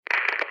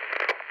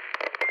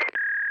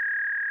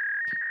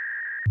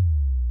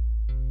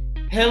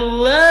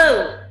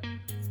Hello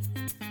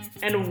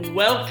and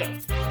welcome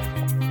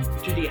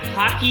to the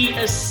Hockey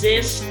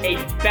Assist, a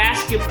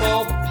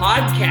basketball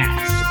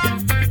podcast.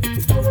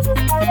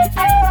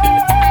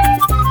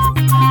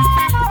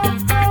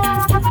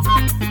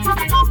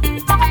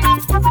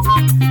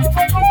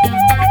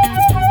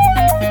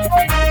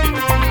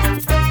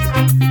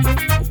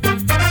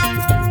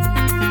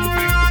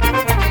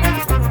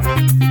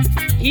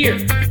 Here,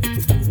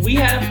 we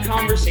have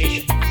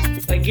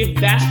conversations that give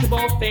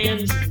basketball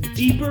fans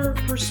deeper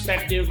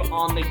perspective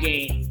on the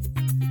game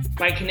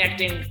by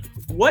connecting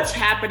what's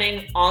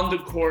happening on the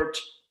court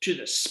to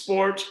the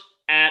sport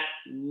at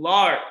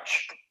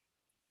large.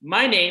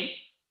 My name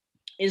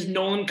is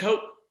Nolan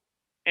Cope,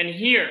 and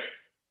here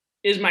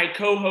is my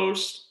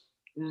co-host,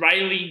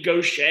 Riley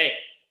Gaucher.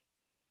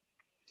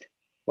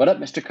 What up,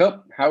 Mr.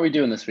 Cope? How are we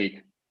doing this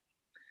week?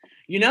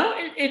 You know,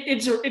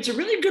 it's a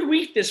really good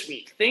week this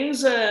week.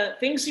 Things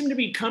seem to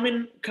be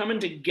coming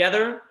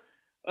together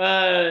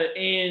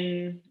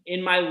in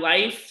my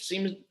life.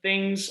 Seems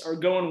things are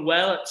going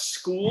well at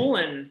school,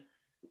 and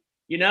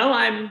you know,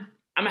 I'm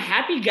a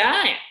happy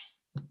guy.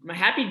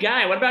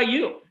 What about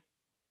you?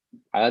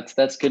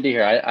 That's good to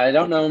hear. I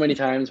don't know many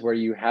times where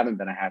you haven't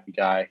been a happy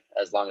guy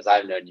as long as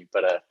I've known you,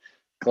 but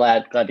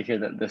glad to hear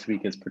that this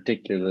week is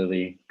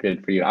particularly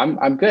good for you.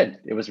 I'm good.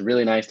 It was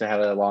really nice to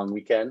have a long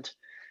weekend,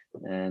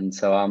 and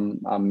so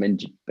been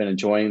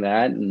enjoying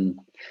that, and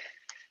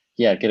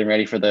yeah, getting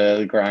ready for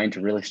the grind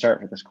to really start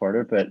for this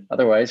quarter. But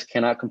otherwise,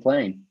 cannot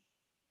complain.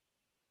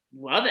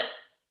 Love it.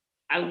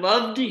 I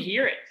love to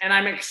hear it, and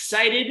I'm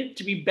excited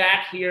to be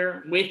back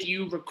here with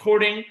you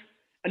recording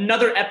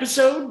another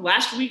episode.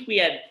 Last week we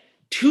had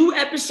 2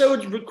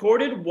 episodes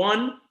recorded,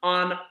 one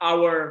on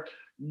our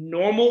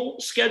normal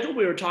schedule.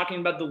 We were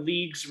talking about the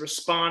league's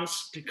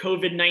response to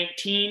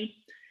COVID-19,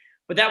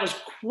 but that was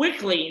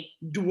quickly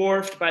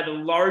dwarfed by the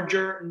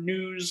larger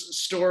news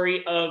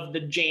story of the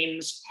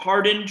James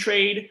Harden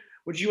trade,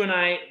 which you and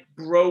I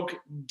broke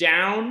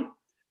down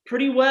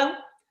pretty well.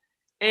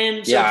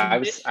 And so yeah,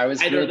 I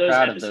was really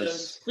proud of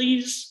those.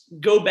 Please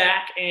go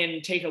back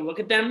and take a look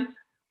at them.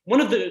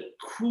 One of the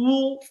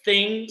cool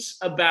things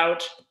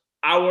about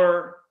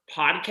our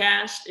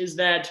podcast is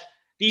that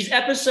these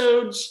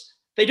episodes,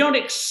 they don't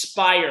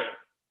expire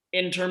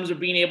in terms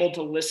of being able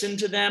to listen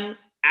to them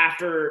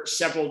after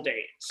several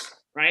days,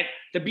 right?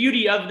 The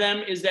beauty of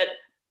them is that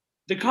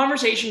the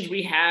conversations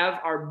we have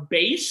are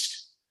based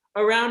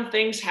around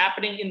things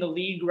happening in the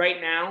league right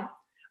now,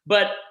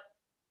 but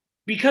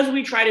because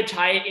we try to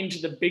tie it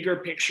into the bigger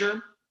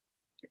picture,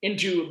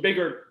 into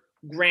bigger,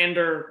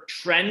 grander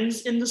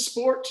trends in the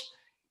sport,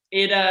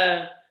 it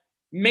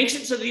makes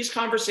it so these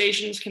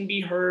conversations can be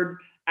heard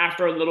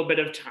after a little bit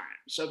of time.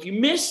 So if you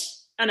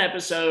miss an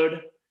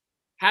episode,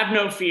 have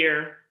no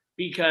fear,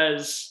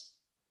 because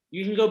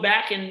you can go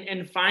back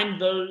and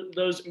find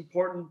those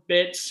important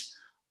bits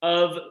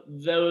of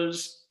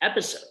those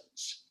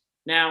episodes.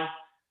 Now,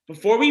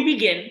 before we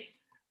begin,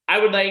 I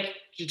would like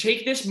to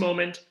take this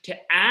moment to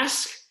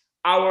ask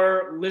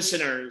our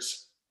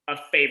listeners a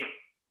favor.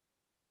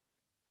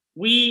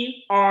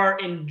 We are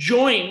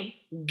enjoying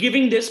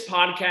giving this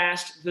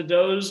podcast to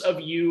those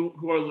of you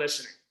who are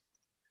listening,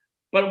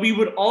 but we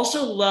would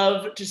also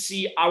love to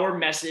see our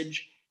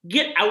message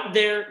get out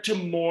there to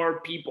more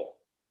people.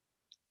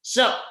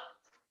 So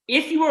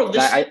if you are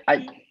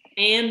listening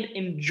and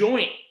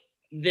enjoying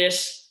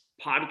this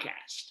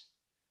podcast,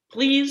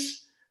 please,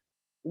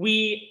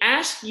 we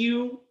ask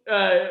you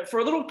for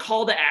a little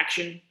call to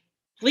action.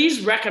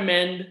 Please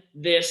recommend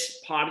this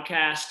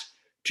podcast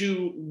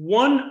to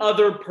one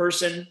other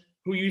person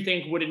who you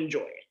think would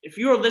enjoy it. If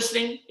you are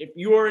listening, if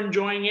you are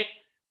enjoying it,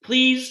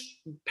 please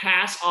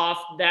pass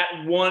off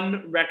that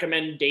one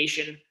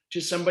recommendation to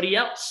somebody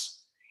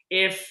else.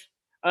 If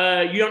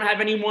you don't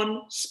have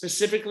anyone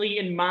specifically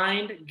in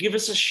mind, give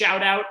us a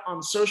shout out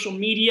on social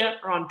media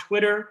or on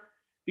Twitter,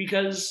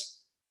 because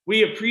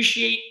we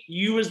appreciate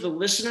you as the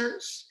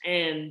listeners,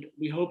 and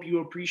we hope you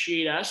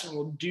appreciate us, and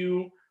we'll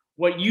do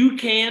what you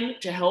can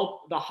to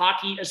help the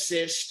Hockey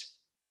Assist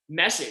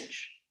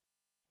message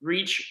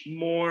reach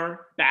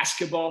more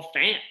basketball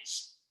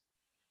fans.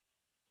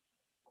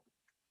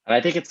 And I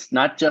think it's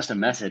not just a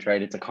message,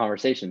 right? It's a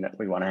conversation that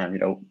we want to have. You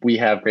know, we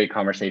have great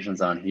conversations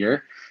on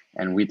here,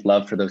 and we'd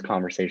love for those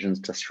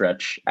conversations to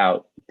stretch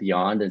out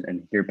beyond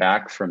and hear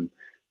back from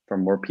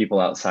more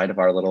people outside of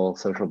our little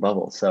social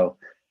bubble. So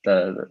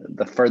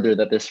the further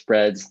that this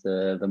spreads,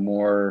 the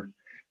more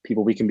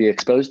people we can be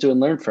exposed to and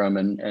learn from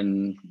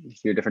and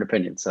hear different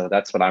opinions. So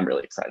that's what I'm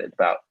really excited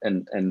about,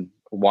 and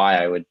why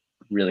I would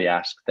really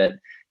ask that,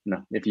 you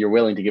know, if you're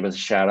willing to give us a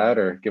shout out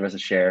or give us a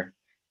share,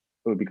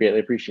 it would be greatly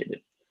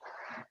appreciated.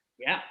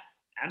 Yeah,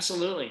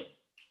 absolutely.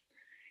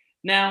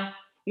 Now,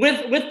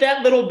 with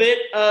that little bit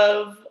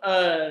of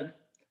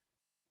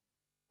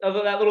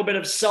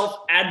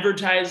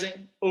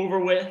self-advertising over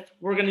with,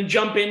 we're going to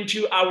jump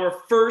into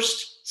our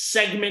first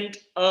segment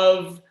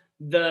of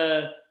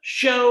the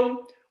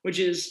show, which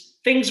is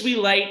things we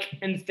like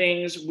and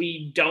things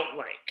we don't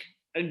like.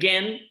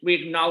 Again, we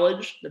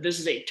acknowledge that this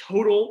is a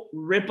total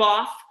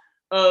ripoff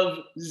of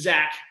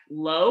Zach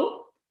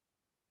Lowe,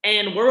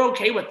 and we're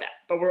okay with that.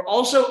 But we're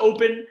also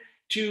open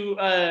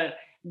to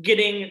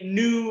getting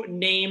new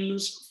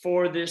names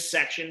for this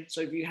section.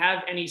 So if you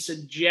have any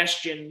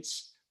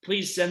suggestions,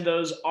 please send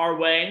those our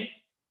way.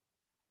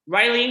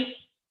 Riley,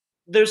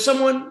 there's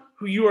someone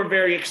who you are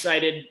very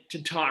excited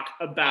to talk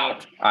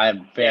about. I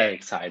am very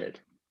excited.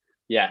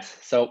 Yes.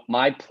 So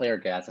my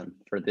playergasm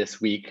for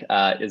this week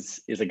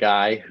is a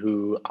guy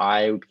who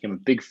I became a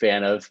big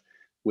fan of,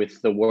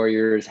 with the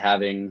Warriors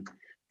having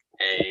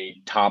a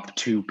top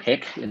 2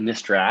 pick in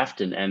this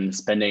draft and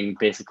spending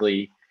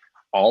basically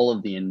all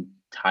of the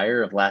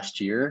entire of last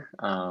year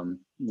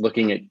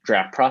looking at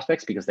draft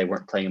prospects because they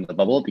weren't playing in the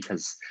bubble,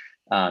 because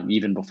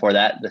even before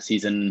that, the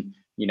season,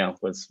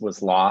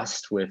 was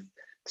lost with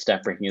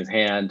Steph breaking his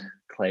hand,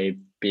 Clay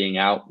being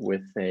out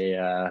with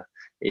a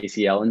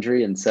ACL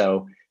injury. And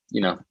so,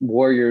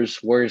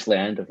 Warriors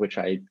land, of which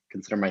I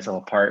consider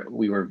myself a part,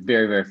 we were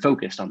very, very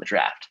focused on the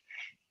draft.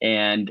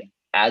 And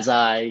as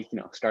I,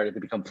 started to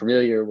become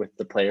familiar with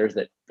the players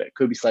that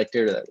could be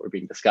selected or that were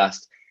being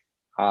discussed,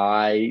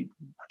 I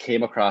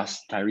came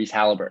across Tyrese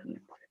Halliburton,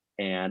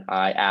 and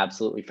I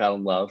absolutely fell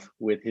in love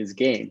with his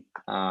game.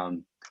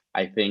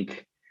 I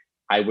think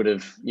I would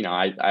have,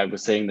 I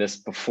was saying this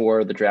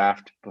before the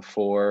draft,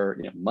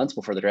 months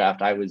before the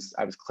draft, I was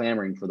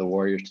clamoring for the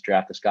Warriors to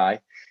draft this guy.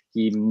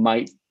 He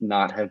might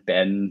not have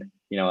been,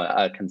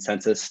 a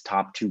consensus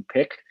top 2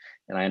 pick,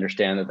 and I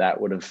understand that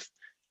would have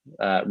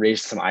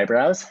raised some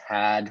eyebrows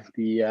had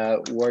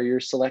the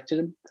Warriors selected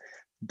him,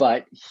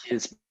 but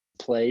his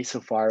play so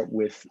far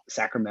with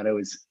Sacramento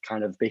is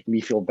kind of making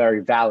me feel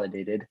very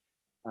validated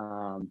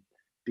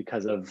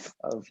because of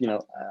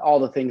all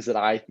the things that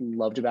I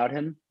loved about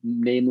him,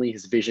 namely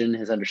his vision,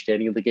 his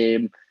understanding of the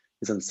game,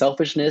 his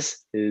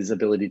unselfishness, his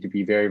ability to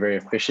be very, very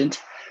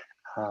efficient.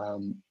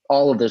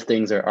 All of those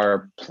things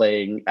are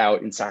playing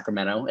out in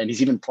Sacramento, and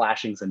he's even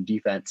flashing some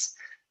defense.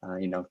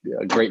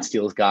 A great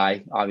steals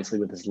guy, obviously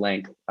with his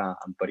length,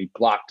 but he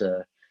blocked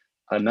a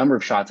number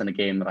of shots in a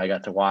game that I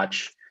got to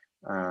watch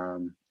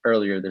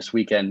earlier this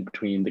weekend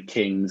between the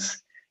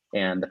Kings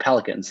and the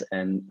Pelicans.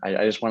 And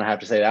I just want to have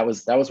to say that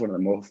was one of the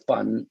most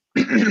fun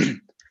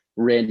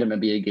random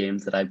NBA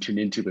games that I've tuned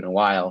into in a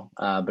while.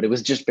 But it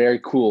was just very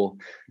cool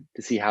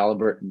to see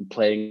Halliburton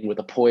playing with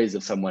the poise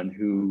of someone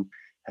who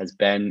has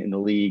been in the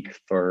league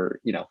for,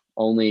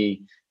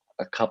 only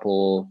a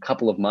couple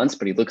of months,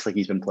 but he looks like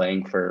he's been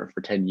playing for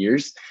 10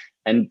 years.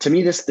 And to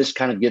me, this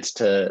kind of gets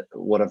to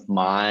one of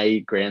my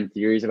grand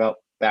theories about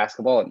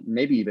basketball, and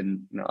maybe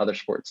even other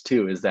sports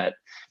too, is that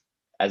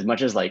as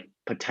much as like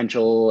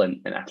potential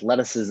and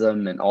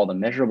athleticism and all the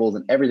measurables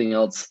and everything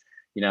else,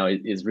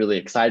 is really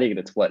exciting, and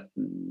it's what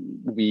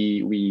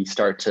we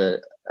start to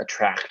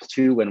attract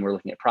to when we're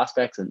looking at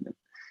prospects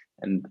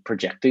and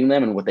projecting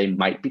them and what they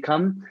might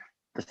become.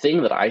 The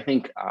thing that I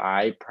think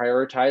I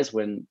prioritize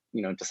when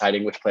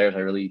deciding which players I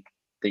really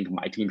think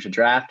my team should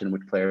draft and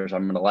which players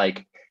I'm going to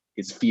like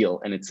is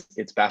feel, and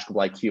it's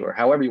basketball IQ, or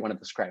however you want to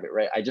describe it,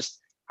 right?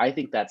 I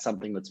think that's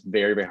something that's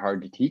very, very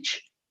hard to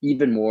teach,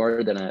 even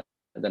more than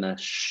a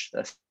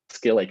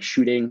skill like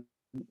shooting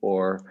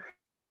or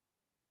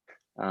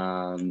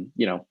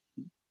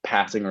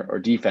passing or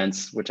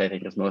defense, which I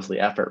think is mostly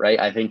effort, right?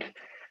 I think,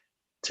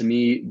 to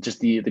me, just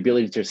the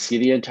ability to see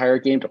the entire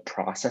game, to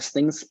process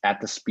things at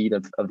the speed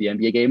of the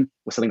NBA game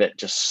was something that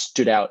just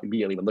stood out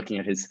immediately when looking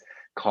at his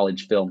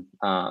college film,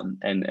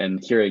 and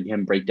hearing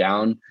him break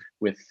down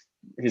with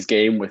his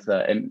game with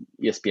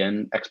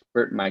ESPN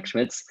expert Mike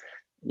Schmitz.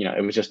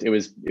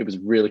 It was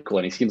really cool,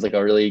 and he seems like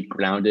a really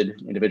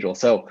grounded individual.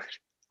 So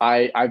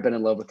I've been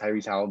in love with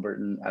Tyrese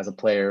Halliburton as a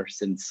player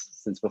since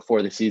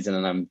before the season,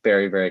 and I'm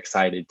very, very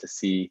excited to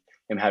see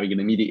him having an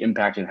immediate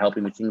impact in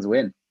helping the Kings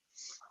win.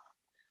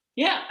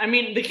 Yeah, I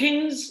mean, the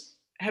Kings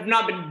have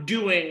not been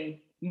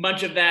doing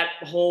much of that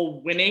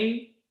whole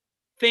winning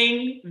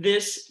thing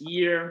this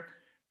year,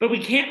 but we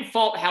can't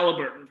fault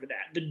Halliburton for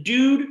that. The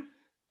dude,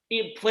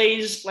 he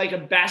plays like a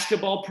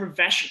basketball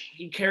professional.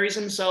 He carries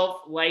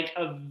himself like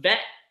a vet,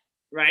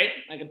 right?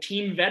 Like a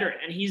team veteran.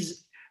 And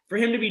for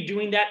him to be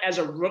doing that as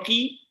a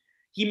rookie,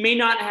 he may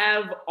not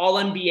have all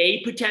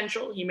NBA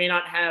potential. He may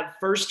not have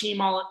first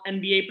team all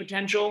NBA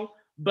potential,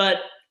 but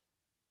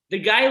the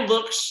guy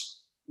looks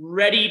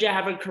ready to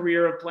have a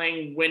career of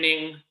playing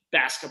winning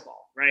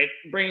basketball, right?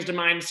 Brings to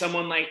mind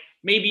someone like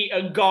maybe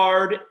a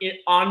guard,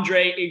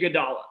 Andre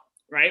Iguodala,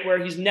 right? Where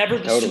he's never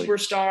the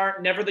superstar,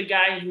 never the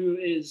guy who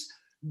is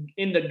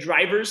in the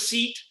driver's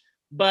seat,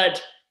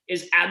 but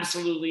is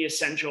absolutely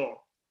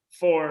essential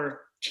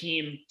for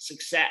team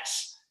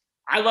success.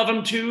 I love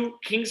him too.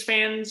 Kings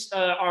fans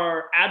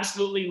are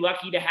absolutely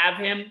lucky to have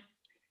him.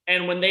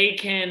 And when they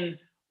can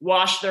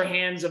wash their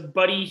hands of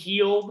Buddy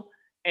Hield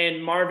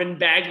and Marvin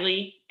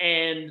Bagley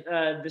and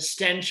the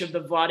stench of the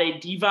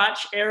Vlade Divac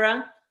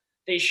era,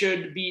 they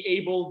should be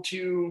able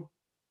to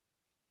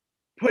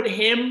put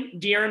him,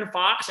 De'Aaron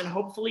Fox, and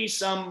hopefully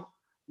some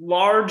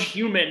large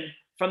human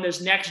from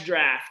this next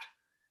draft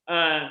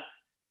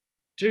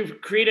to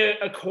create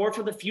a core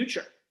for the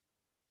future.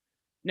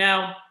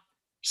 Now,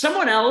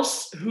 Someone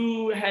else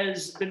who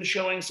has been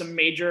showing some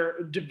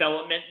major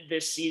development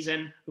this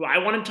season, who I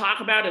want to talk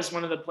about as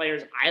one of the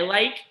players I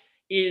like,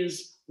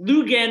 is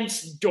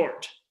Luguentz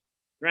Dort,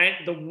 right?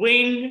 The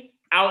wing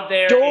out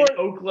there in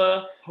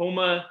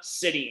Oklahoma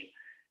City.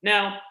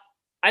 Now,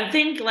 I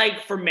think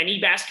like for many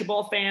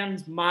basketball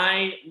fans,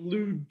 my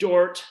Lu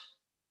Dort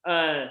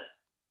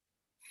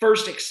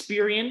first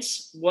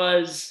experience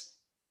was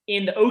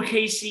in the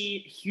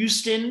OKC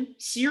Houston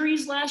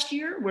series last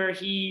year, where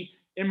he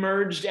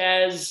emerged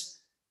as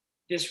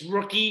this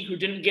rookie who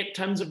didn't get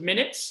tons of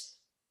minutes,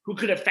 who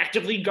could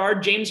effectively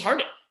guard James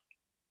Harden.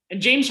 And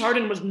James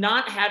Harden was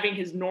not having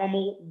his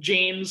normal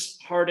James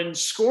Harden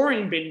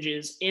scoring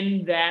binges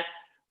in that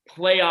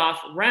playoff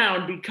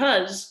round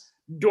because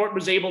Dort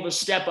was able to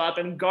step up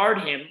and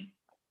guard him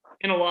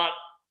in a lot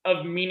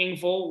of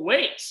meaningful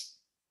ways.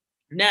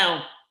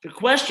 Now, the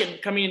question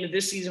coming into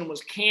this season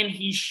was, can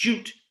he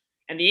shoot?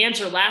 And the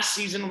answer last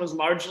season was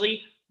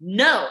largely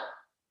no.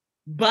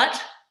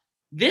 But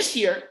this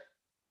year,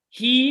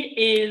 he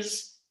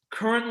is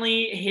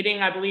currently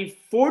hitting, I believe,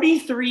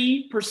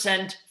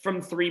 43%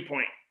 from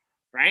three-point,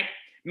 right?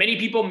 Many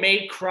people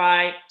may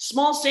cry,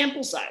 small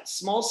sample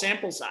size.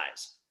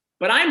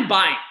 But I'm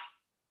buying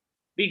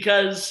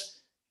because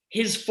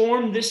his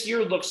form this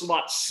year looks a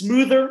lot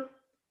smoother.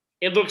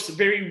 It looks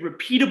very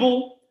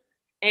repeatable.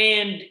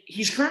 And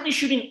he's currently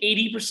shooting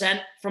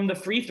 80% from the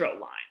free throw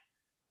line.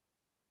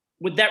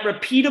 With that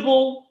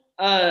repeatable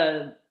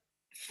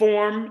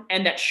form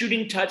and that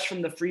shooting touch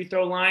from the free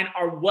throw line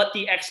are what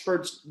the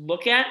experts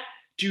look at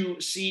to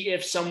see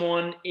if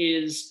someone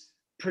is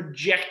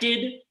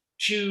projected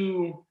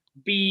to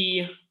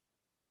be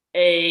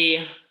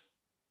a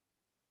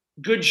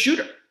good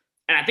shooter.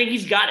 And I think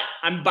he's got it.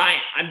 I'm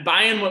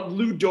buying what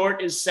Lu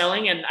Dort is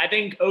selling. And I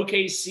think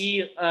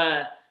OKC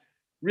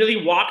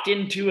really walked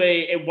into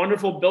a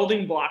wonderful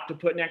building block to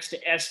put next to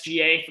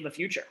SGA for the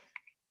future.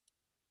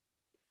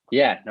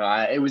 Yeah, no,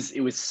 it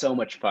was so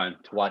much fun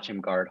to watch him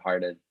guard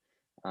Harden.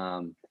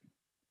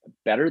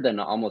 Better than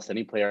almost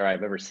any player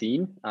I've ever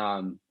seen.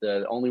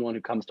 The only one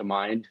who comes to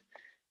mind,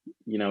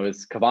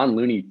 is Kevon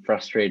Looney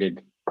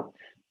frustrated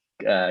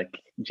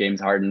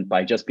James Harden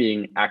by just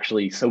being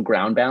actually so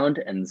ground bound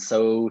and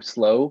so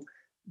slow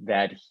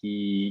that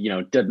he,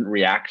 didn't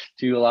react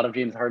to a lot of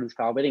James Harden's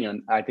foul baiting.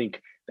 And I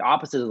think the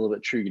opposite is a little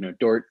bit true.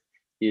 Dort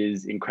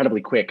is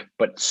incredibly quick,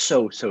 but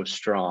so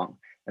strong.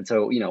 And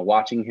so,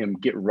 watching him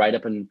get right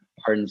up in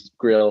Harden's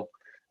grill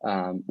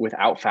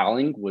without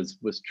fouling was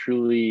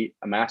truly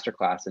a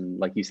masterclass. And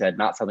like you said,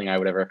 not something I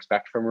would ever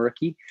expect from a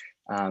rookie.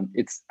 I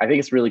think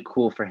it's really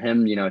cool for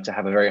him, to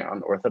have a very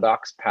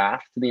unorthodox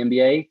path to the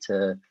NBA,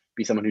 to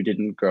be someone who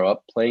didn't grow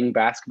up playing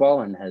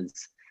basketball and has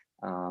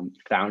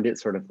found it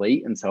sort of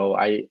late. And so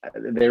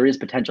there is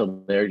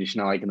potential there, just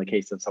like in the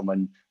case of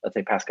someone, let's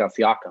say Pascal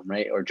Siakam,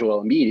 right? Or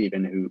Joel Embiid,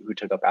 even who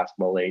took up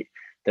basketball late.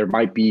 There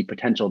might be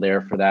potential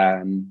there for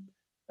that.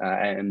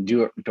 And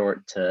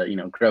Dort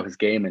to, grow his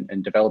game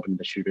and develop into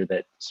the shooter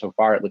that so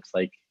far it looks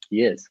like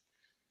he is.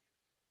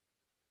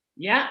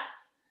 Yeah.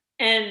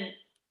 And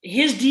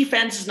his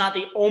defense is not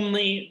the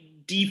only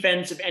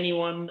defense of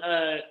anyone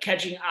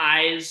catching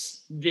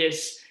eyes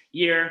this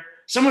year.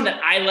 Someone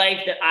that I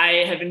like, that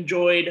I have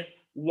enjoyed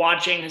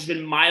watching, has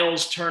been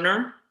Miles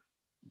Turner,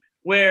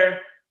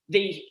 where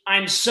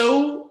I'm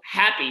so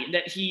happy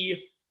that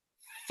he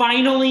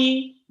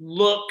finally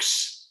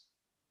looks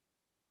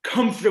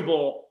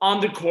comfortable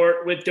on the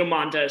court with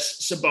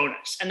Domantas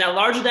Sabonis. And a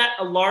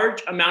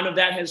large amount of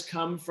that has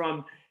come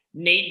from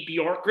Nate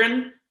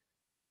Bjorkgren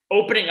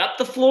opening up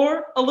the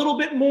floor a little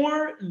bit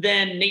more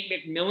than Nate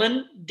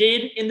McMillan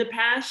did in the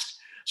past.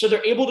 So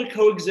they're able to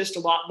coexist a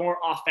lot more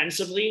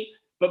offensively.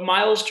 But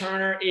Miles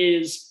Turner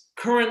is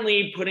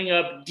currently putting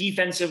up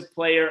Defensive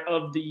Player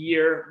of the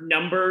Year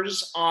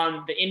numbers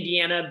on the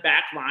Indiana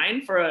back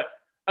line for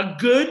a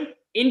good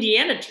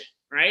Indiana team,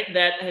 right?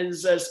 That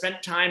has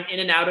spent time in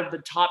and out of the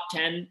top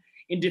 10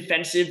 in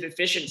defensive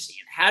efficiency.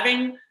 And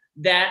having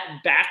that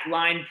back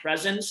line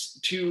presence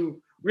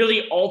to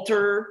really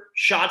alter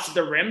shots at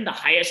the rim, the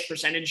highest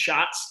percentage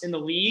shots in the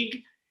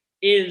league,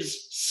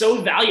 is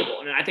so valuable.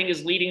 And I think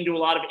is leading to a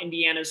lot of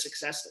Indiana's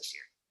success this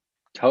year.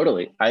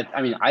 Totally.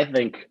 I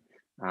think,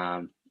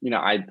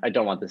 I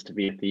don't want this to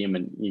be a theme,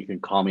 and you can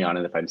call me on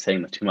it if I'm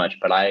saying this too much,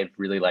 but I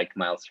really liked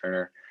Miles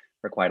Turner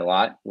for quite a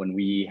lot. When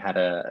we had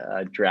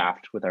a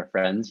draft with our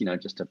friends,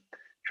 just to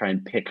try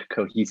and pick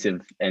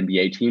cohesive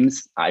NBA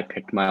teams, I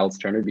picked Miles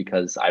Turner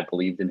because I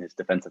believed in his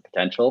defensive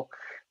potential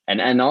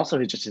and also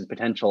his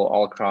potential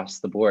all across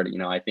the board.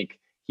 I think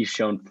he's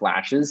shown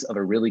flashes of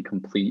a really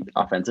complete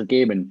offensive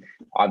game. And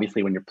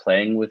obviously when you're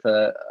playing with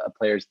a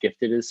player as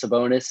gifted as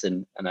Sabonis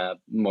and a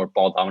more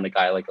ball dominant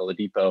guy like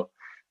Oladipo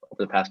over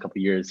the past couple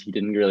of years, he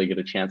didn't really get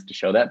a chance to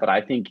show that. But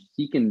I think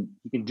he can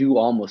do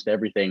almost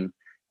everything,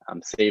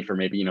 save for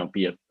maybe,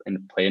 be a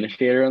play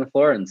initiator on the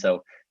floor. And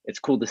so it's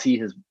cool to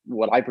see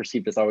what I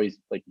perceived as always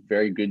like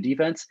very good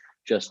defense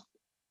just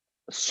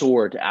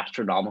soar to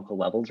astronomical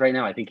levels right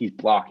now. I think he's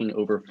blocking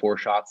over 4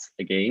 shots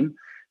a game,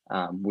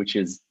 which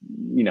is,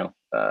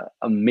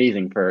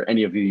 amazing for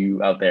any of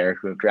you out there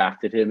who have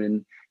drafted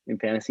him in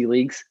fantasy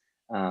leagues.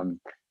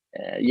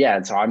 Yeah,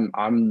 and so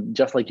I'm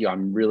just like you.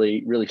 I'm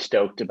really really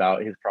stoked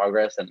about his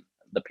progress, and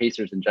the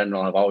Pacers in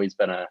general have always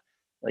been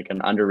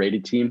an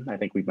underrated team. I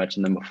think we've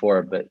mentioned them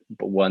before, but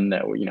one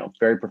that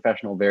very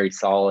professional, very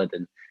solid,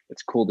 and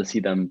it's cool to see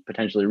them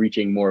potentially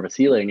reaching more of a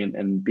ceiling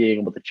and being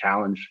able to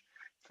challenge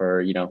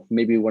for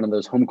maybe one of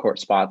those home court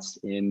spots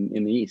in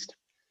the East.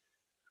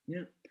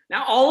 Yeah.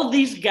 Now all of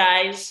these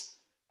guys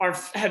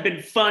have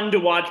been fun to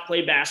watch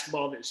play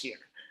basketball this year.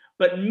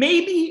 But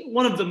maybe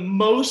one of the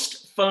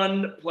most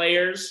fun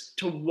players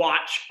to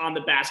watch on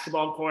the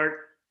basketball court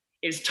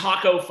is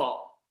Tacko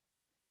Fall.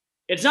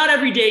 It's not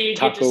every day you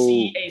get to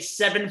see a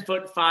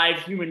 7'5"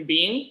 human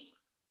being,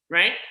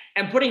 right?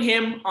 And putting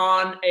him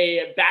on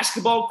a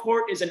basketball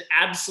court is an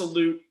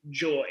absolute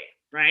joy,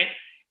 right?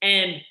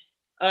 And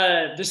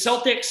the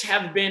Celtics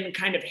have been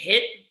kind of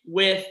hit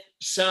with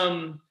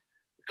some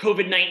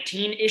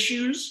COVID-19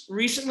 issues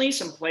recently.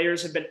 Some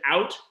players have been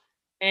out,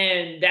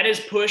 and that has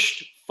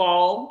pushed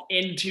Fall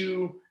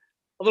into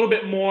a little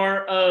bit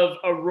more of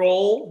a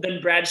role than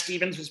Brad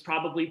Stevens was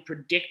probably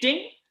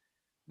predicting.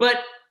 But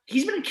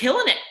he's been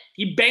killing it.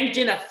 He banked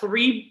in a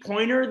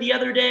 3-pointer the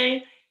other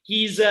day.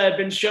 He's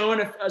been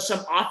showing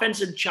some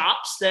offensive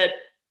chops that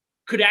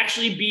could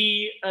actually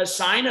be a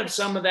sign of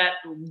some of that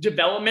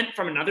development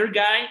from another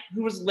guy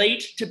who was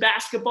late to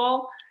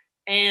basketball.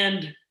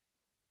 And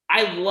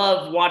I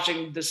love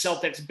watching the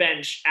Celtics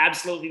bench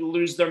absolutely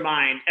lose their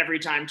mind every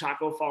time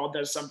Tacko Fall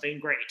does something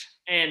great.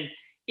 And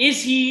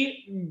is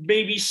he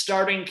maybe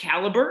starting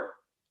caliber?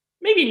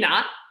 Maybe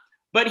not.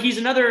 But he's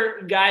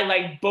another guy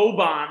like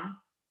Boban,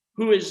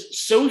 who is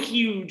so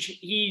huge,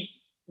 he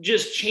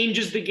just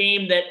changes the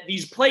game that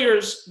these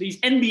players,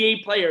 these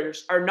NBA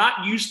players, are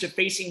not used to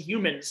facing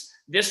humans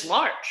this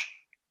large,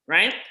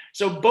 right?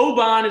 So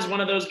Boban is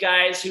one of those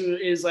guys who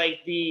is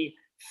like the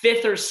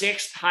 5th or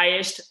 6th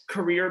highest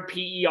career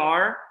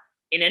PER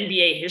in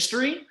NBA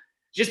history,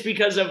 just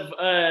because of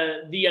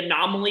the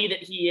anomaly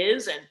that he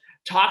is. And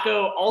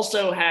Tacko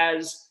also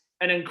has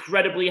an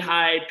incredibly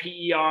high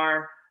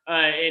PER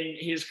in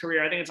his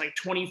career. I think it's like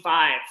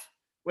 25.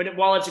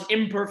 While it's an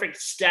imperfect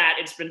stat,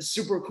 it's been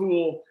super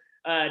cool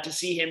to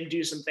see him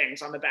do some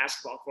things on the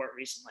basketball court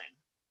recently.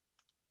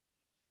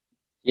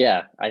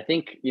 Yeah, I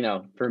think,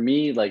 for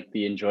me, like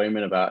the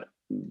enjoyment about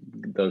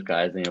those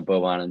guys,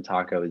 Boban and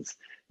Tacko, is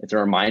it's a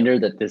reminder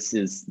that this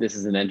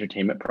is an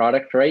entertainment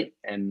product, right?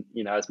 And,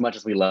 as much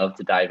as we love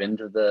to dive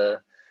into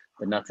the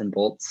nuts and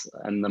bolts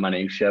and the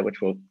minutia,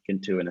 which we'll get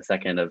into in a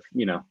second, of,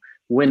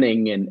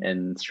 winning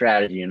and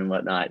strategy and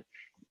whatnot,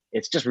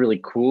 it's just really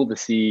cool to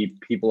see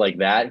people like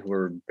that who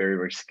are very,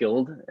 very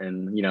skilled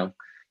and,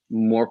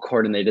 more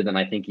coordinated than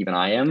I think even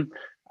I am.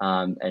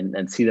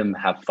 And see them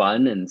have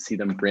fun and see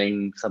them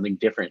bring something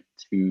different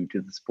to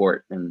the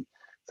sport. And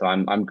so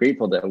I'm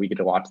grateful that we get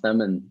to watch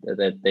them and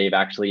that they've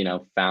actually,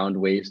 found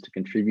ways to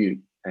contribute,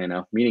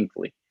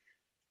 meaningfully.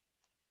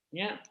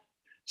 Yeah.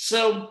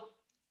 So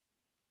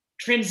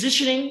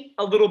transitioning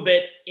a little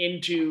bit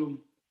into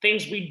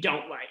things we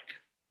don't like,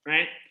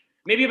 right?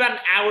 Maybe about an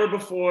hour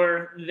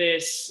before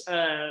this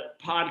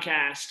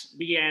podcast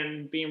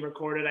began being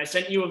recorded, I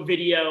sent you a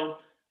video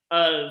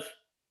of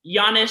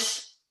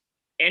Giannis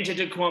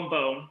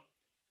Antetokounmpo,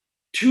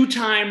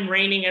 2-time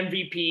reigning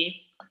MVP,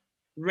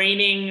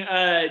 reigning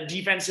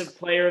Defensive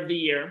Player of the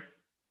Year,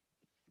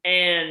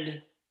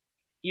 and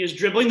he was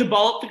dribbling the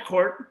ball up the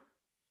court,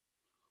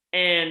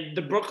 and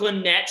the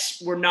Brooklyn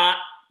Nets were not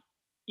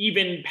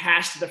even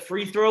past the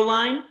free throw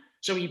line,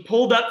 so he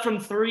pulled up from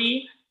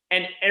 3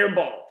 and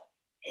airballed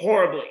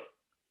horribly.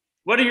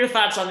 What are your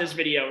thoughts on this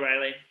video,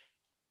 Riley?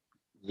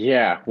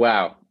 Yeah,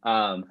 wow.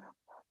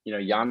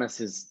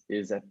 Giannis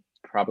is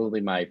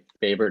probably my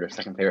favorite or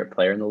second favorite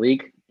player in the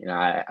league.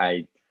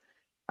 I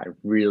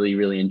really,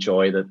 really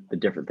enjoy the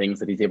different things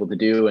that he's able to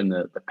do and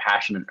the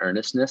passion and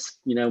earnestness,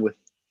 with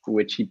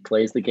which he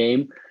plays the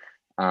game.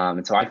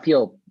 And so I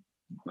feel,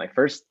 my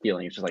first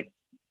feeling is just like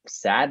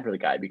sad for the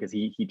guy, because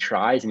he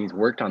tries and he's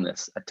worked on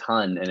this a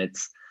ton, and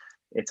it's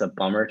a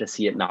bummer to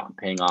see it not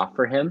paying off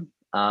for him.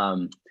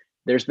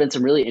 There's been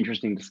some really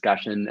interesting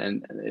discussion,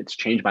 and it's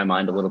changed my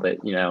mind a little bit.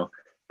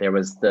 There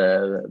was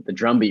the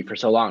drumbeat for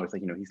so long. It's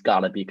like, he's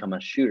got to become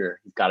a shooter.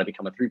 He's got to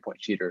become a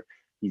 3-point shooter.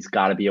 He's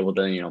got to be able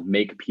to,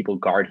 make people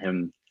guard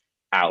him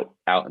out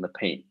in the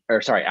paint,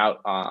 out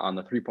on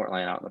the 3-point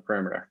line, out in the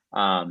perimeter.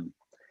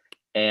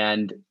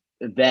 And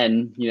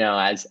then,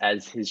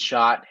 as his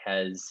shot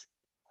has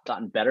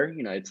gotten better,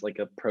 it's like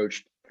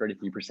approached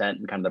 33%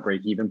 and kind of the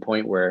break-even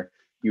point where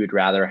you would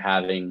rather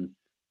have a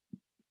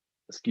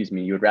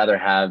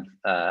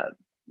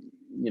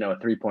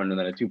 3-pointer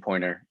than a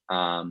 2-pointer.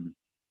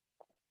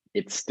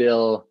 It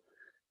still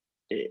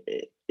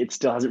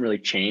hasn't really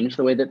changed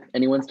the way that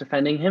anyone's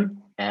defending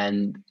him.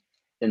 And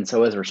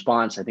so as a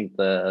response, I think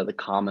the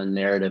common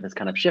narrative has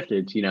kind of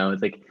shifted.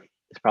 It's like,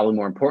 it's probably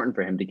more important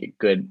for him to get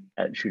good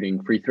at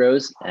shooting free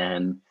throws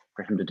and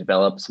for him to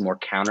develop some more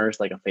counters,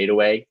 like a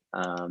fadeaway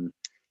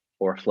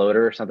or a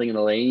floater or something in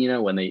the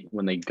lane,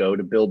 when they go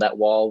to build that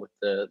wall with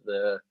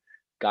the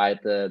guy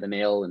at the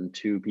nail and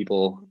 2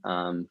 people,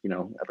 at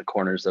the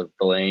corners of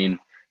the lane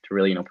to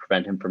really,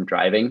 prevent him from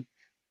driving.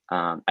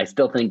 I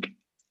still think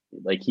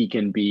like he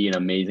can be an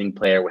amazing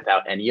player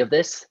without any of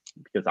this,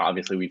 because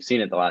obviously we've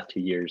seen it the last 2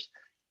 years.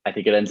 I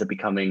think it ends up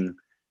becoming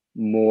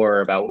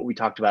more about what we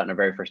talked about in our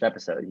very first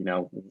episode.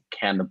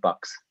 Can the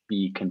Bucks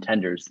be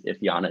contenders if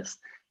Giannis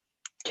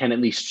can at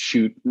least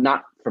shoot,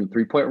 not from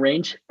 3-point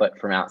range, but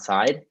from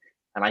outside?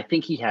 And I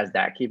think he has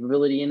that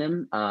capability in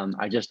him.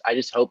 I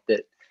just hope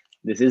that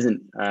this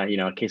isn't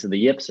a case of the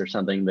yips or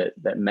something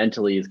that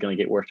mentally is going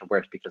to get worse and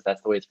worse, because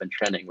that's the way it's been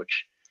trending,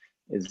 which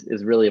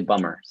is really a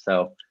bummer.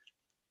 So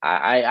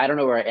I don't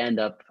know where I end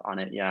up on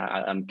it. Yeah,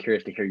 I'm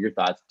curious to hear your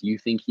thoughts. Do you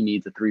think he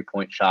needs a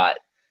 3-point shot,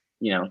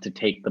 to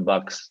take the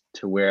Bucks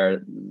to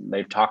where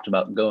they've talked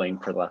about going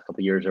for the last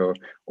couple of years,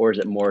 or is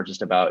it more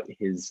just about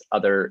his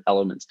other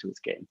elements to his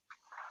game?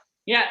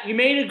 Yeah, you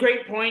made a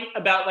great point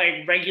about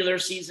like regular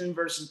season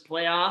versus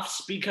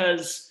playoffs,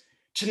 because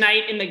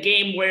tonight in the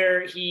game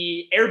where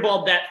he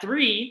airballed that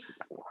 3,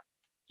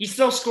 he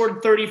still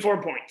scored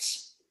 34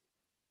 points,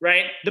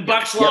 right? The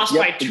Bucks lost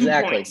by 2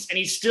 points, and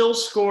he still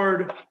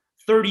scored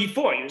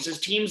 34. He was his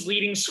team's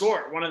leading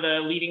scorer, one of the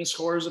leading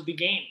scorers of the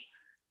game.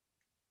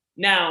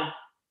 Now,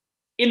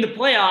 in the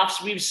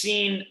playoffs, we've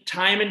seen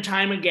time and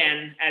time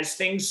again, as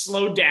things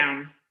slow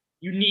down,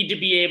 you need to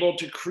be able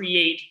to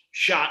create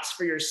shots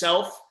for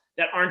yourself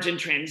that aren't in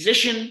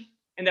transition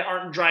and that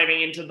aren't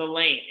driving into the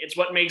lane. It's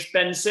what makes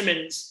Ben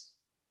Simmons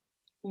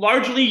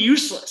largely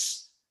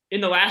useless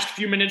in the last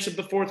few minutes of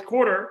the fourth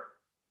quarter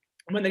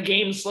when the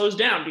game slows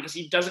down, because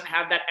he doesn't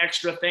have that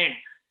extra thing.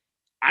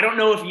 I don't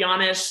know if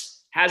Giannis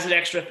has an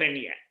extra thing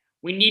yet.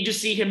 We need to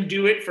see him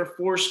do it for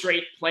 4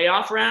 straight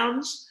playoff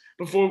rounds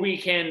before we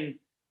can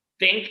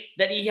think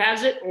that he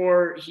has it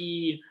or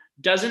he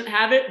doesn't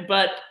have it.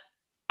 But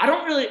I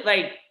don't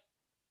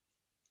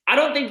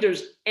think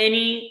there's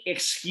any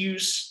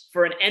excuse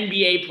for an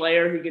NBA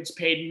player who gets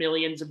paid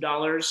millions of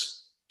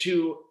dollars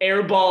to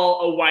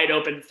airball a wide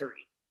open 3.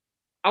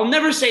 I'll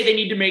never say they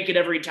need to make it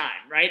every time,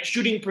 right?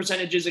 Shooting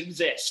percentages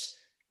exist,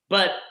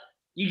 but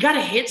you got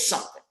to hit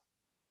something.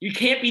 You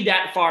can't be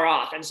that far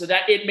off. And so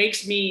that it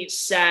makes me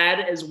sad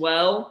as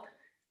well.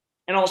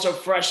 And also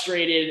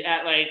frustrated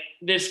at like,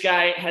 this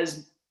guy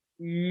has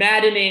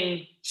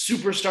maddening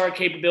superstar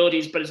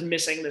capabilities, but is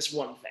missing this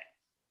one thing.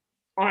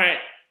 All right.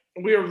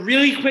 We are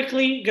really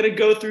quickly going to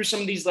go through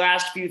some of these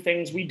last few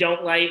things we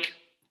don't like.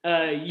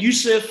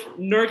 Jusuf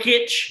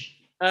Nurkic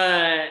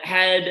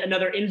had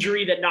another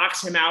injury that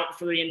knocks him out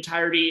for the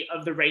entirety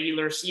of the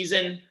regular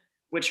season,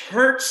 which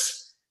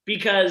hurts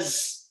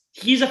because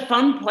he's a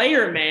fun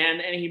player,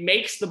 man, and he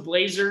makes the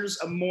Blazers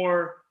a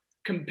more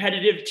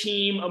competitive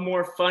team, a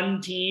more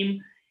fun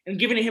team, and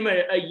giving him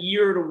a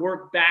year to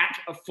work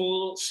back, a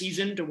full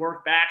season to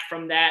work back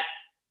from that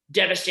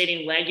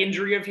devastating leg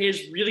injury of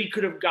his really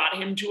could have got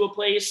him to a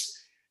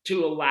place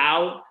to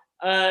allow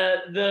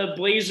the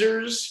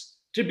Blazers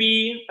to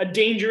be a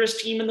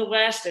dangerous team in the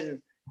West.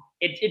 And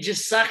it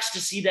just sucks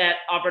to see that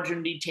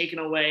opportunity taken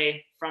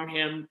away from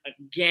him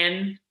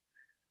again.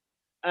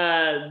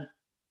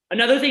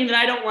 Another thing that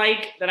I don't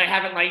like, that I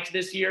haven't liked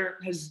this year,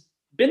 has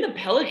been the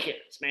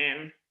Pelicans,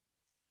 man.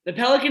 The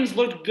Pelicans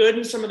looked good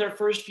in some of their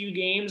first few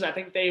games. I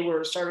think they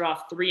started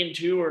off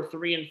 3-2 or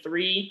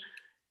 3-3,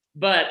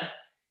 but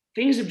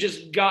things have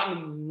just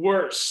gotten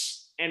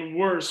worse and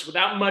worse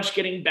without much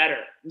getting better.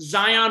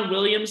 Zion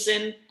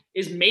Williamson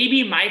is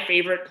maybe my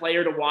favorite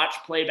player to watch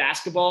play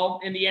basketball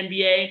in the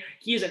NBA.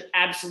 He is an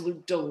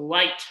absolute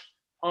delight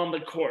on the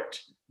court,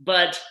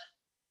 but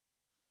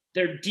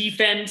their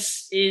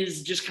defense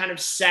is just kind of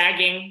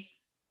sagging.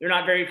 They're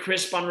not very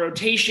crisp on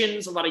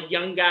rotations. A lot of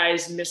young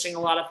guys missing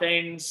a lot of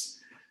things.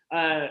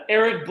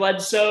 Eric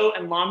Bledsoe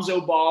and Lonzo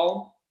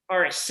Ball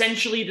are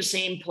essentially the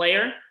same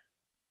player,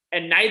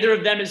 and neither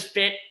of them is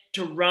fit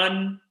to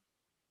run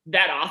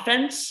that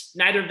offense.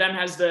 Neither of them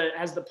has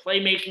the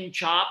playmaking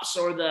chops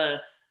or the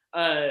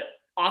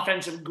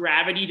offensive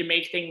gravity to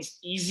make things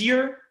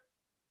easier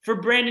for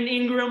Brandon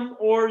Ingram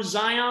or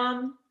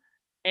Zion.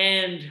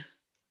 And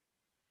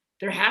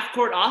their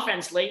half-court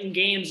offense late in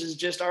games is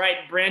just, all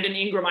right, Brandon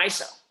Ingram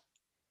ISO.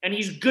 And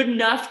he's good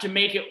enough to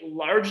make it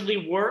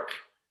largely work,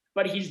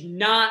 but he's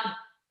not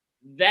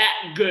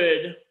that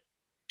good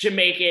to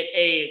make it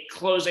a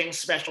closing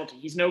specialty.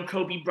 He's no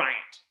Kobe Bryant,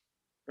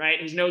 right?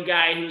 He's no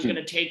guy who's going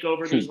to take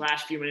over these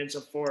last few minutes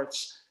of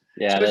fourths.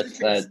 Yeah, so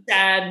that's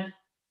sad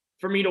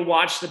for me to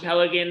watch the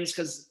Pelicans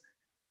because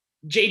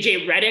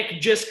JJ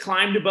Redick just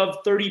climbed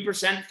above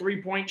 30%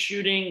 three-point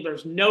shooting.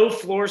 There's no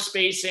floor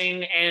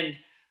spacing, and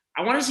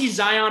I want to see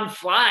Zion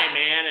fly,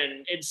 man,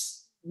 and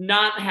it's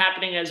not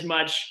happening as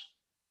much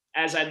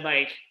as I'd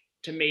like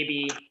to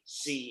maybe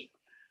see.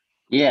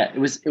 Yeah, it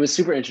was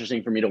super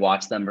interesting for me to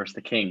watch them versus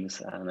the Kings,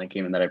 that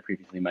game that I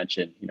previously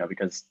mentioned,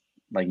 because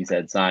like you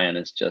said, Zion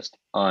is just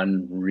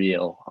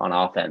unreal on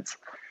offense.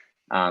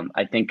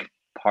 I think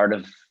part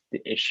of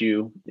the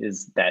issue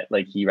is that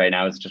like he right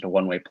now is just a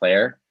one-way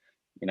player.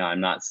 I'm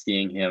not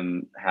seeing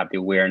him have the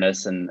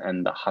awareness and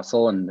the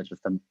hustle and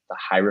just the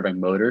high rhythm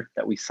motor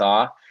that we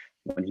saw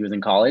when he was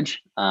in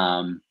college.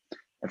 And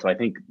so I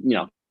think,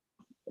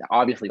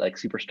 obviously like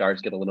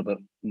superstars get a little bit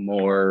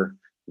more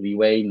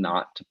leeway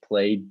not to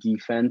play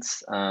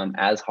defense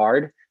as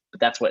hard, but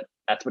that's what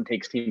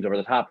takes teams over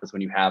the top is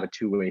when you have a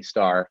two-way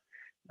star.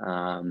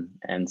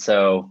 And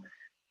so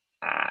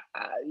I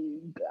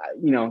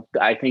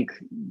think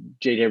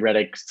JJ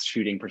Redick's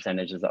shooting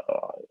percentage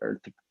or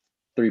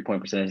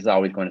 3-point percentage is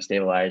always going to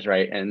stabilize,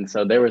 right? And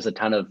so there was a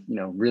ton of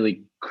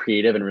really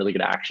creative and really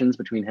good actions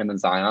between him and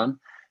Zion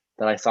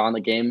that I saw in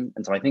the game,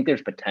 and so I think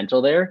there's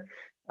potential there.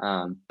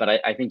 But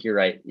I think you're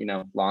right.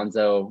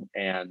 Lonzo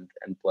and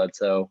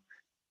Bledsoe,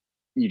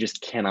 you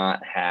just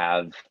cannot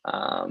have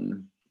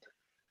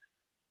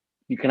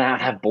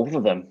both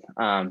of them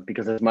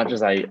because as much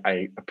as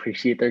I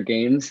appreciate their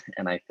games,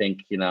 and I think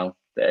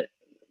that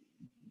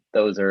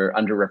those are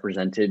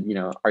underrepresented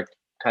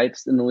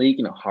archetypes in the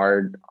league,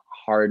 hard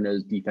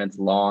nosed defense,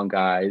 long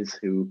guys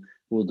who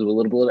will do a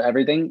little bit of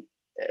everything.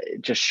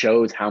 It just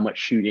shows how much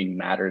shooting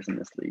matters in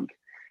this league,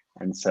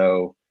 and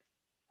so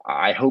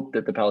I hope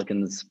that the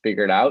Pelicans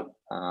figure it out.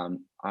 I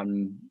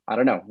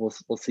don't know.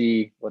 We'll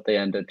see what they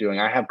end up doing.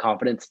 I have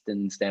confidence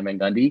in Stan Van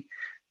Gundy.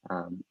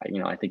 I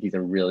think he's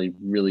a really,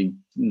 really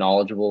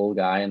knowledgeable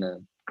guy and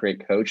a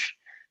great coach.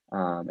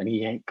 And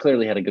he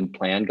clearly had a good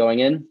plan going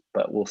in,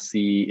 but we'll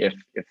see if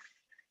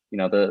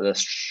the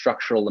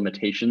structural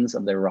limitations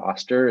of their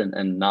roster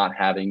and not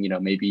having,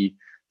 maybe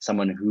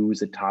someone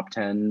who's a top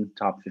 10,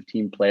 top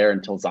 15 player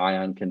until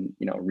Zion can,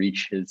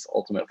 reach his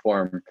ultimate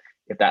form,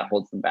 if that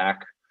holds them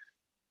back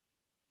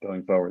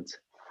going forwards.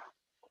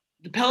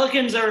 The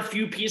Pelicans are a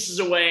few pieces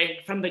away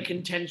from the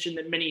contention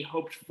that many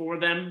hoped for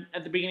them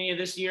at the beginning of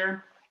this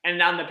year.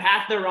 And on the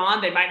path they're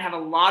on, they might have a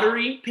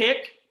lottery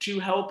pick to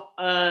help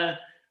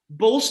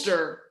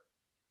bolster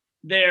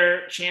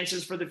their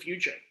chances for the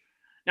future.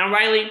 Now,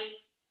 Riley,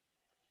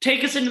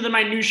 take us into the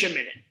minutia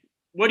minute.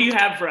 What do you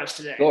have for us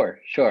today?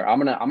 Sure.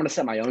 I'm gonna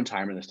set my own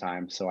timer this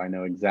time, so I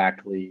know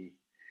exactly,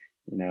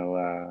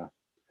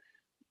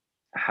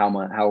 how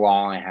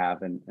long I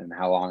have and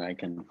how long I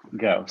can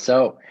go.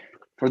 So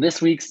for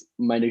this week's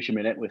minutia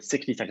minute with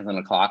 60 seconds on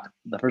the clock,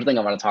 the first thing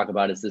I want to talk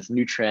about is this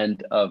new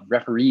trend of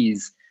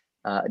referees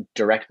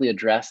directly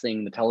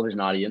addressing the television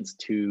audience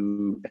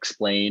to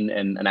explain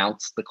and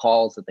announce the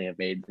calls that they have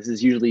made. This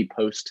is usually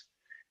post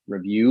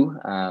review,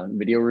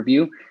 video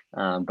review,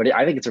 but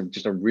I think it's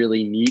just a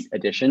really neat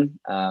addition.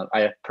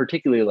 I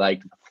particularly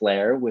liked the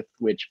flair with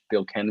which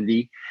Bill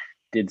Kennedy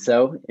did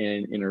so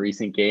in a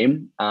recent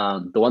game.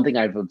 The one thing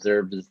I've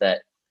observed is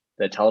that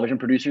the television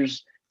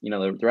producers, the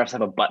refs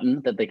have a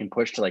button that they can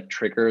push to like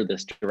trigger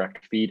this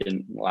direct feed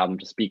and allow them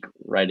to speak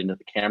right into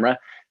the camera.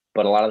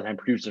 But a lot of the time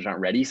producers aren't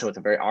ready. So it's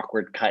a very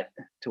awkward cut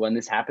to when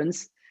this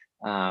happens.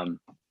 And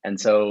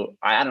so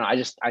I don't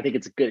know. I think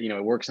it's good.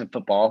 It works in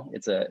football.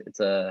 It's a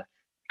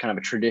kind of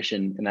a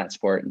tradition in that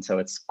sport. And so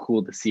it's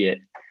cool to see it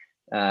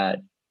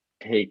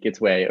take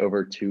its way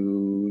over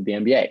to the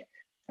NBA.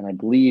 And I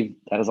believe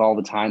that is all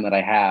the time that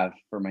I have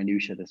for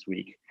minutia this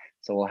week.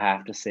 So we'll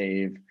have to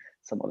save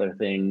some other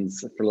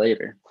things for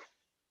later.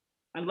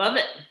 I love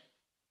it.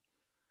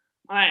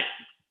 All right.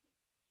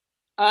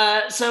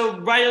 So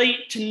Riley,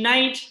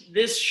 tonight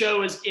this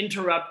show is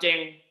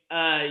interrupting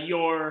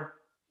your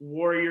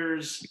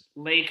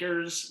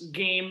Warriors-Lakers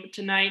game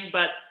tonight,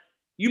 but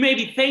you may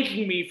be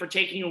thanking me for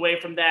taking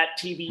away from that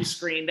TV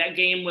screen. That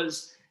game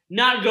was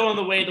not going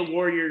the way the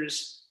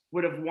Warriors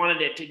would have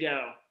wanted it to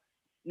go.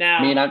 Now,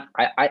 I mean,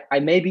 I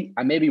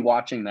may be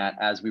watching that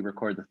as we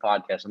record this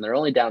podcast, and they're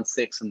only down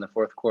 6 in the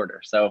fourth quarter,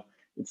 so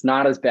it's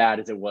not as bad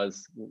as it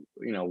was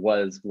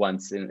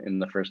once in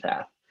the first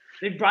half.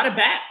 They brought it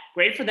back.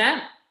 Great for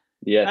them.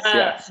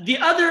 Yes. The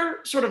other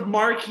sort of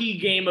marquee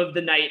game of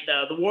the night,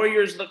 though, the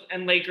Warriors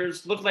and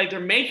Lakers look like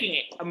they're making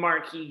it a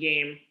marquee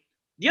game.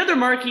 The other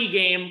marquee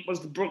game was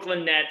the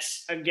Brooklyn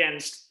Nets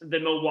against the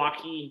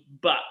Milwaukee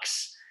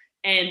Bucks.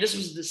 And this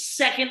was the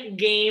second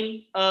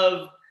game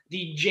of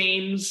the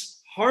James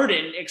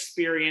Harden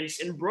experience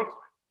in Brooklyn.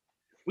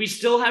 We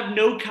still have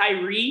no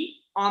Kyrie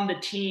on the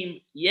team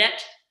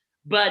yet,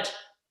 but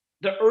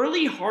the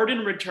early Harden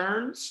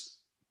returns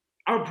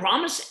are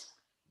promising.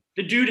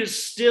 The dude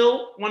is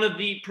still one of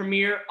the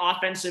premier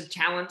offensive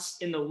talents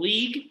in the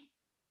league,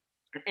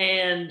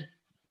 and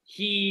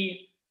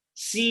he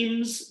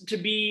seems to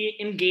be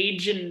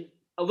engaged in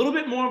a little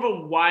bit more of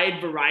a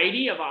wide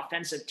variety of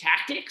offensive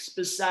tactics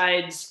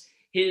besides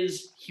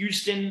his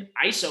Houston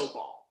ISO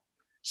ball.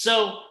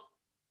 So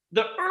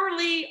the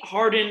early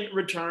Harden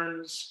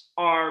returns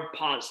are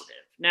positive.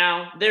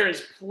 Now, there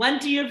is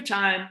plenty of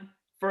time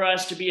for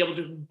us to be able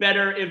to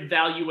better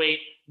evaluate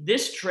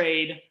this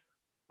trade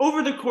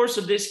over the course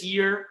of this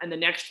year and the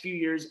next few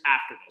years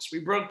after this. We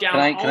broke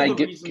down all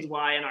the reasons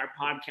why in our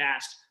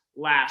podcast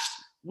last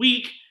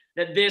week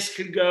that this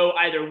could go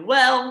either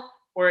well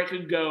or it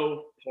could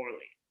go poorly.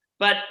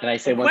 But can I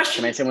say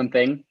one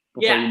thing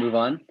before you move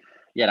on?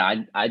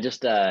 Yeah, I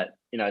just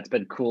it's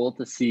been cool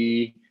to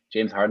see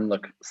James Harden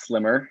look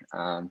slimmer.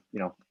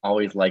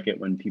 Always like it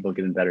when people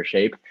get in better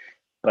shape.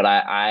 But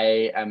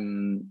I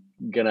am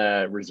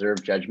gonna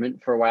reserve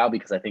judgment for a while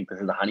because I think this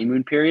is the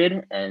honeymoon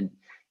period, and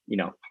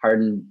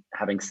Harden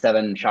having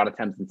 7 shot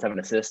attempts and 7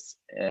 assists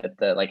at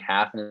the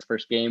half in his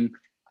first game,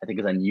 I think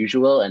is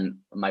unusual. And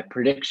my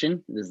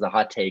prediction, this is a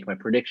hot take, my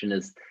prediction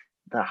is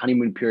the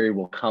honeymoon period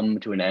will come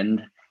to an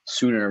end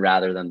sooner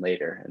rather than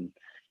later. And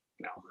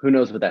who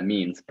knows what that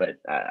means, but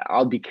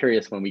I'll be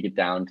curious when we get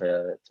down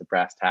to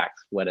brass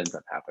tacks what ends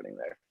up happening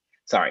there.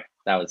 Sorry,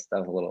 that was a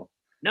little.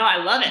 No, I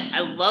love it. I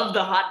love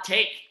the hot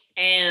take.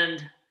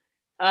 And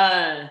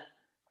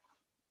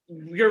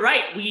you're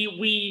right.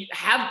 We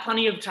have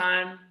plenty of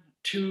time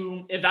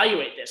to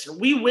evaluate this. And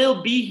we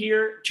will be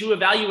here to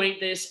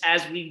evaluate this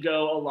as we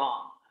go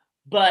along.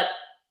 But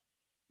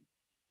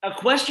a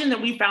question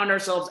that we found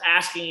ourselves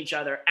asking each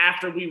other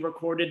after we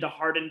recorded the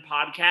Harden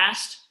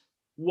podcast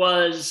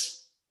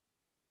was,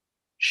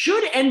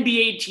 should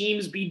NBA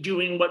teams be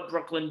doing what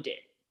Brooklyn did?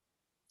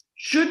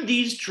 Should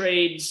these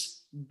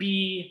trades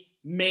be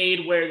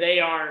made where they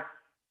are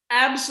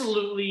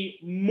absolutely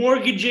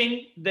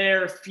mortgaging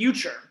their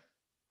future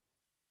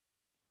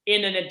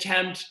in an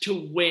attempt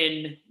to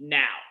win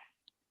now,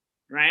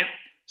 right?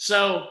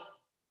 So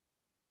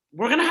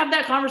we're going to have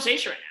that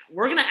conversation right now.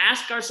 We're going to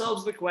ask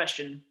ourselves the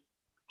question,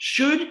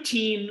 should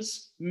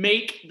teams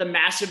make the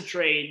massive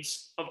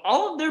trades of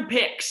all of their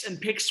picks and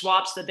pick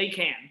swaps that they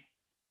can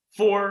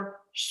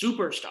for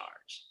superstars?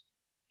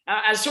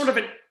 As sort of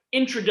an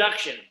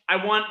introduction,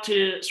 I want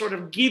to sort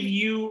of give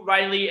you,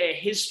 Riley, a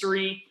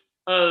history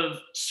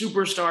of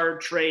superstar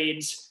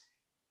trades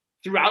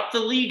throughout the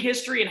league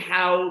history and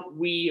how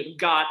we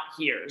got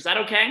here. Is that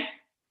okay?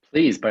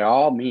 Please, by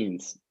all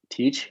means,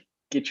 teach.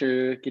 Get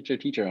your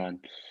teacher on.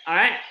 All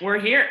right, we're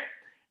here.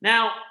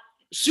 Now,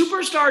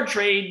 superstar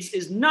trades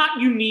is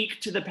not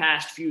unique to the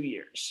past few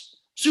years.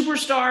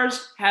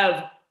 Superstars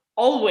have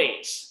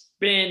always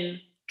been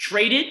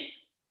traded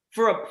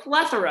for a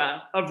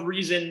plethora of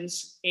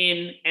reasons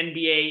in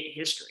NBA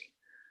history.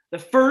 The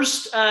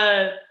first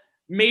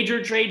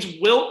major trades,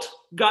 Wilt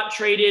got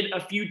traded a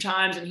few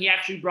times, and he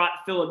actually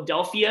brought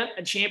Philadelphia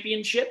a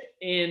championship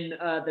in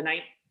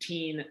the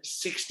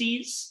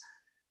 1960s.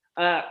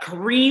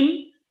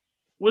 Kareem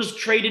was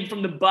traded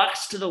from the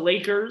Bucks to the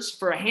Lakers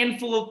for a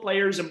handful of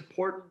players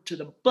important to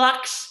the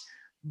Bucks,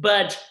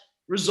 but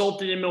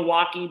resulted in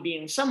Milwaukee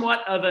being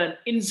somewhat of an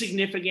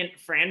insignificant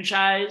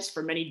franchise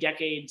for many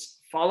decades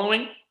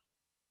following.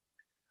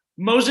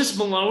 Moses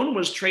Malone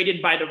was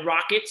traded by the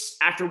Rockets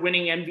after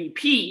winning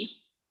MVP.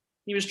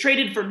 He was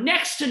traded for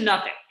next to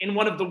nothing in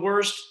one of the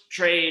worst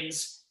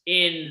trades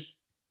in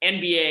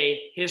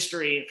NBA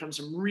history from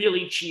some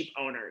really cheap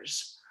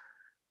owners.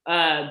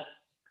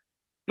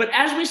 But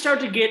as we start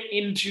to get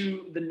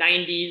into the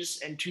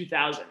 90s and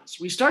 2000s,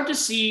 we start to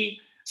see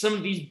some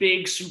of these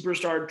big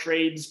superstar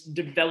trades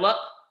develop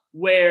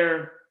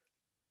where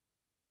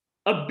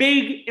a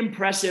big,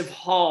 impressive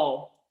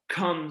haul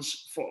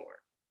comes forward.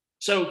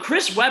 So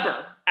Chris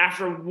Webber,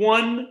 after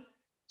one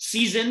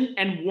season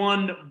and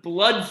one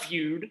blood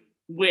feud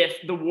with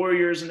the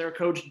Warriors and their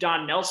coach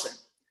Don Nelson,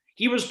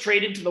 he was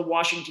traded to the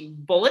Washington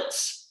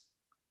Bullets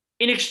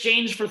in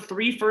exchange for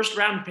 3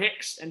 first-round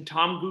picks and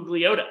Tom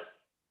Gugliotta,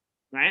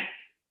 right?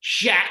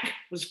 Shaq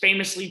was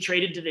famously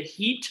traded to the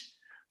Heat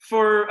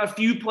for a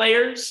few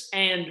players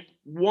and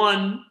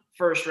 1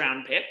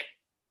 first-round pick.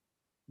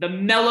 The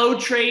Melo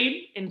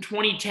trade in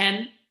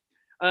 2010,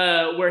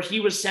 where he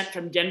was sent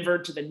from Denver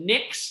to the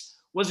Knicks,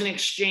 was in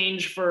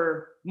exchange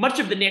for much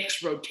of the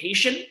Knicks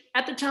rotation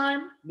at the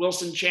time: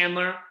 Wilson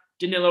Chandler,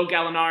 Danilo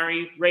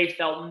Gallinari, Ray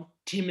Felton,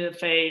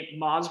 Timofey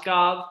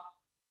Mozgov,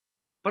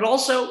 but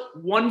also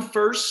 1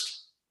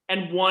 first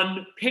and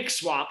 1 pick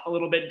swap a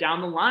little bit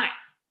down the line.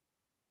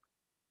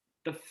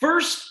 The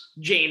first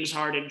James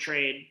Harden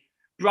trade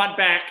brought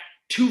back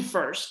 2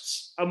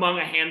 firsts among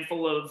a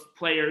handful of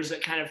players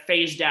that kind of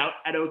phased out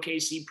at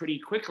OKC pretty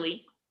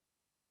quickly.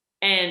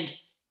 And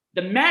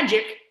the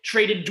Magic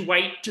traded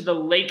Dwight to the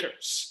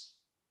Lakers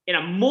in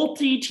a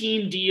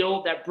multi-team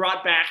deal that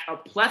brought back a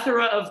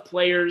plethora of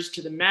players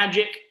to the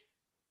Magic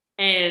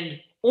and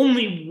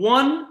only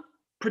 1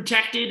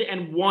 protected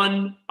and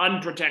 1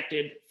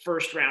 unprotected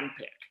first-round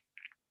pick.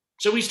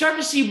 So we start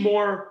to see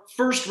more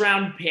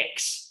first-round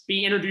picks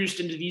be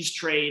introduced into these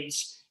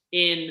trades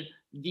in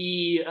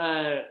the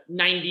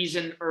 90s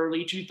and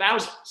early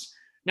 2000s.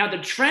 Now, the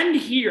trend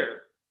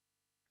here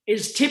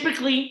is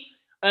typically,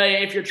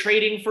 if you're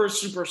trading for a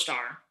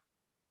superstar,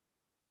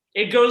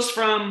 it goes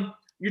from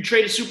you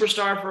trade a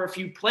superstar for a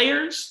few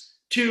players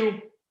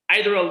to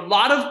either a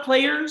lot of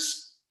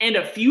players and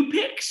a few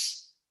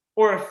picks,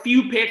 or a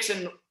few picks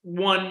and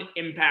 1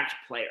 impact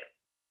player,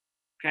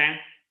 okay?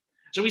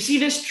 So we see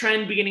this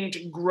trend beginning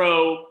to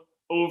grow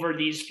over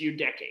these few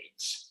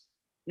decades.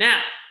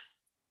 Now,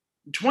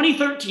 in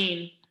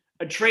 2013,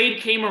 a trade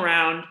came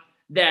around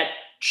that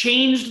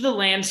changed the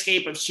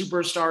landscape of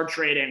superstar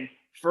trading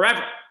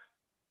forever.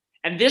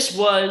 And this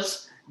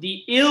was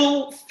the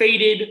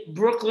ill-fated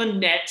Brooklyn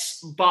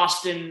Nets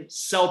Boston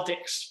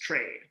Celtics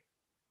trade,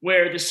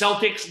 where the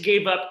Celtics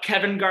gave up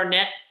Kevin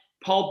Garnett,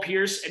 Paul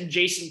Pierce, and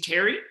Jason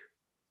Terry.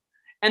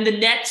 And the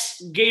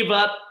Nets gave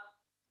up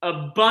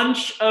a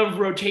bunch of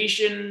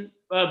rotation,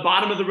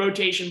 bottom of the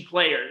rotation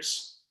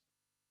players,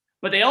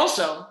 but they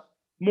also,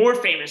 more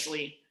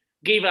famously,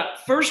 gave up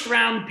first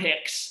round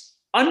picks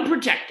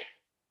unprotected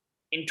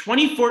in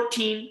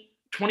 2014,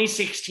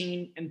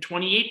 2016, and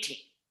 2018.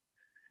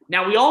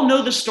 Now, we all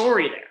know the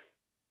story there.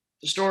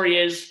 The story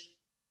is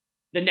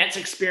the Nets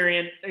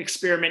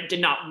experiment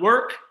did not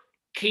work.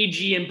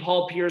 KG and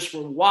Paul Pierce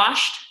were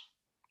washed,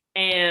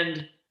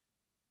 and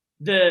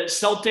the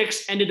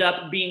Celtics ended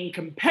up being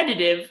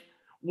competitive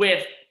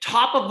with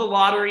top of the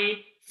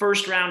lottery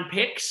first round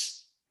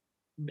picks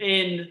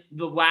in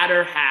the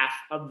latter half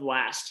of the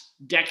last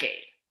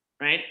decade,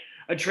 right?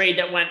 A trade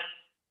that went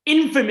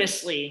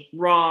infamously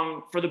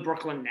wrong for the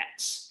Brooklyn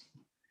Nets.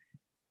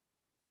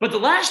 But the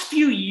last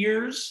few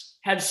years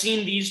have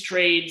seen these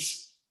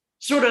trades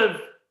sort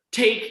of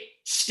take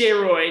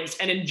steroids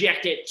and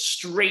inject it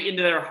straight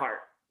into their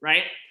heart,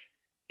 right?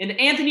 In the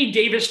Anthony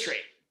Davis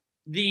trade,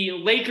 the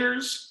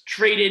Lakers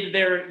traded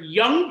their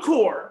young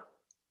core,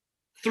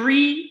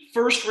 3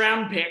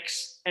 first-round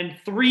picks and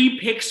 3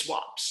 pick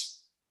swaps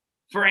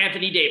for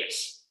Anthony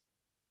Davis.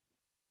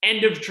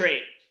 End of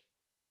trade,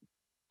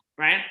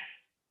 right?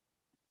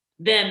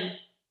 Then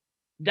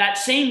that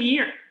same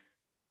year,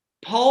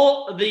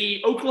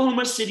 the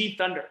Oklahoma City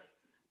Thunder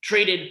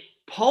traded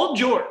Paul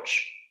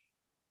George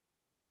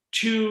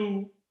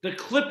to the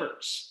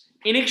Clippers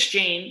in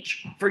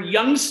exchange for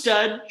young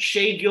stud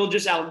Shai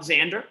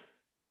Gilgeous-Alexander,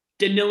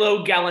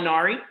 Danilo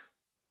Gallinari,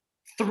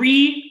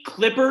 3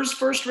 Clippers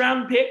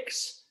first-round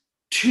picks,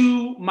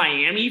 2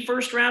 Miami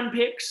first-round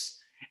picks,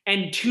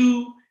 and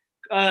 2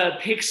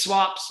 pick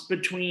swaps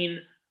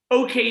between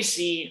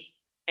OKC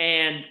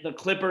and the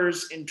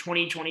Clippers in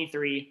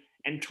 2023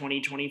 and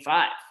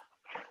 2025.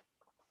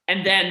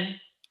 And then,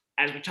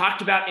 as we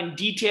talked about in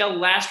detail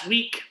last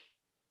week,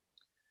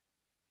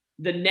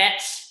 the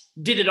Nets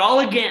did it all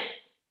again.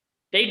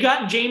 They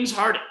got James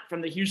Harden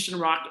from the Houston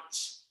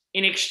Rockets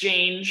in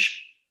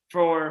exchange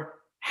for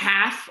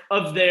half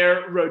of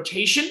their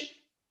rotation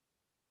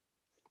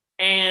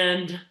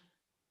and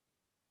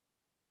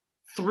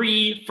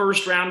 3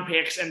 first-round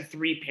picks and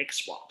 3 pick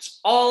swaps.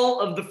 All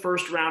of the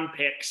first-round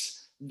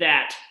picks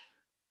that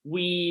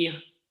the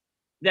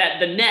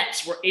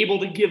Nets were able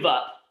to give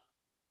up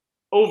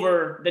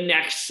over the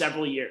next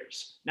several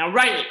years. Now,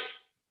 Riley.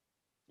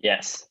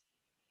 Yes.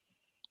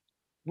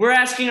 We're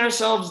asking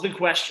ourselves the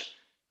question,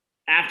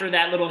 after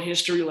that little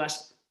history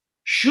lesson,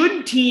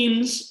 should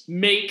teams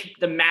make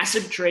the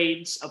massive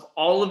trades of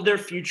all of their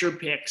future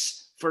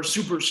picks for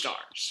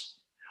superstars?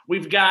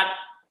 We've got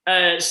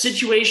a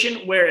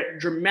situation where it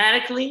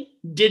dramatically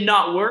did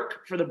not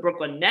work for the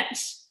Brooklyn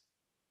Nets.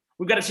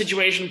 We've got a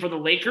situation for the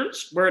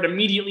Lakers where it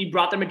immediately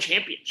brought them a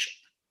championship.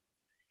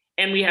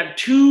 And we have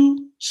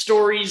 2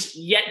 stories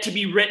yet to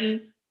be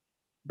written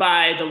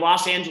by the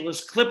Los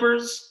Angeles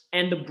Clippers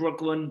and the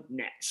Brooklyn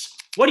Nets.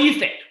 What do you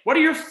think? What are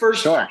your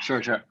first thoughts?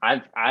 Sure.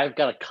 I've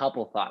got a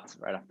couple thoughts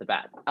right off the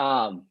bat.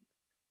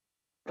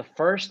 The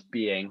first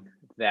being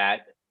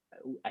that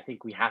I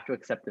think we have to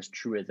accept this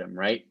truism,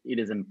 right? It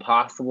is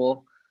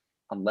impossible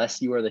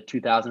unless you are the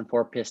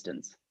 2004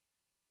 Pistons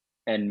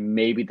and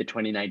maybe the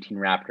 2019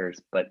 Raptors,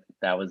 but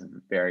that was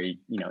very,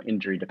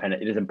 injury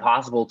dependent. It is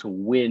impossible to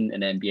win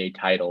an NBA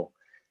title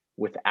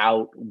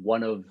without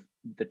one of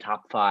the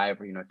top 5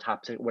 or,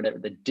 top 6, whatever,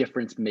 the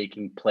difference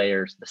making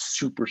players, the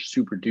super,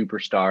 super duper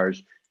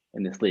stars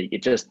in this league.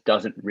 It just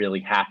doesn't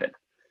really happen.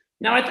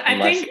 Now, I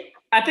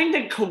think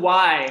that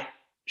Kawhi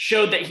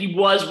showed that he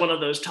was one of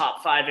those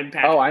top 5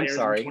 impact players in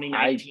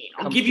 2019.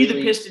 I'll give you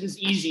the Pistons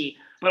easy,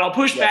 but I'll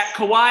push back.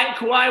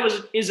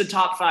 Kawhi is a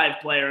top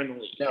 5 player in the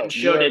league and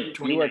showed it in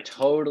 2019. You are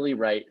totally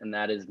right, and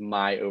that is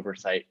my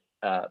oversight.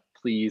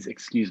 Please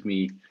excuse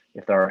me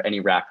if there are any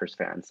Raptors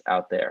fans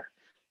out there.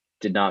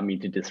 Did not mean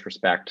to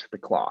disrespect the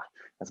Claw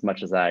as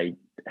much as I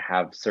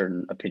have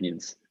certain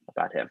opinions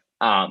about him.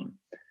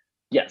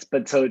 Yes,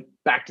 but so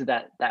back to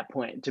that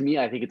point. To me,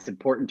 I think it's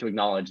important to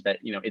acknowledge that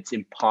it's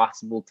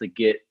impossible to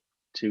get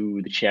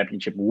to the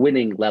championship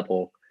winning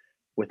level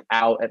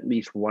without at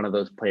least one of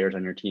those players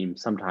on your team.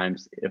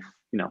 Sometimes, if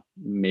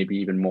maybe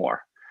even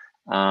more.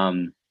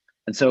 And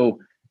so,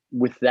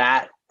 with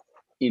that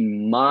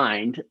in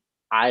mind,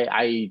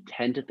 I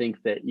tend to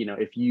think that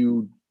if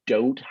you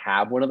don't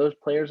have one of those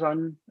players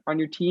on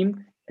your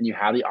team and you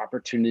have the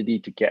opportunity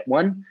to get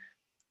one,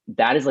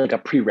 that is like a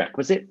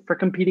prerequisite for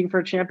competing for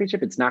a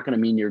championship. It's not going to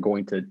mean you're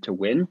going to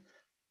win,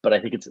 but I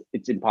think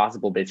it's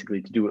impossible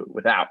basically to do it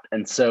without.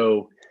 And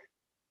so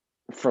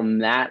from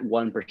that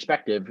one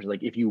perspective,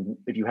 like if you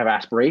have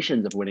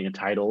aspirations of winning a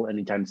title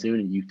anytime soon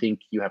and you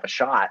think you have a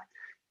shot,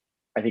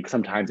 I think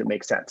sometimes it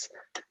makes sense.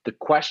 The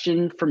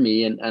question for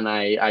me, and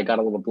I got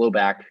a little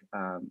blowback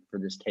for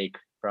this take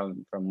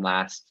from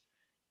last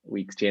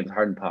week's James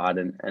Harden pod,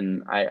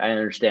 and I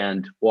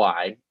understand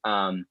why.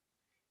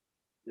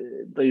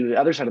 The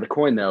other side of the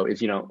coin, though,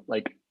 is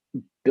like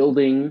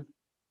building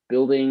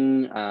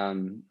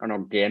an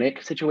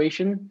organic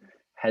situation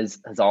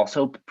has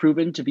also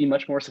proven to be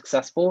much more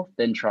successful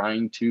than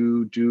trying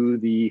to do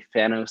the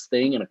Thanos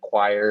thing and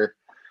acquire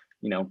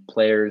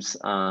players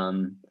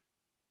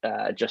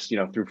just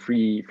through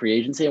free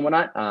agency and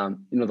whatnot.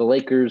 The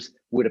Lakers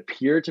would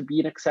appear to be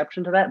an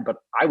exception to that, but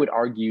I would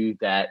argue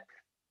that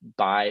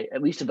by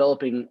at least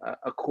developing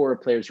a core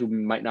of players who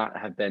might not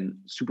have been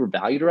super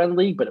valued around the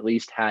league, but at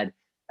least had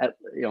at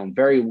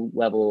very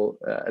level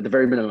at the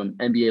very minimum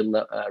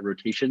NBA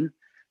rotation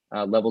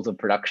levels of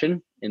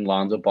production in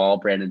Lonzo Ball,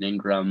 Brandon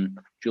Ingram,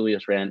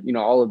 Julius Randle,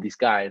 all of these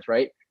guys,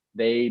 right?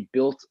 They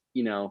built,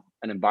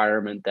 an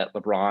environment that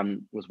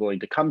LeBron was willing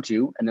to come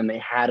to, and then they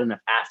had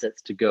enough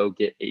assets to go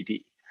get AD.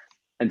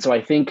 And so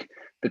I think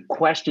the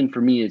question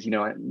for me is,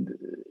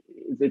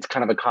 it's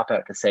kind of a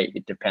cop-out to say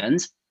it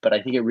depends, but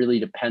I think it really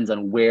depends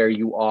on where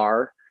you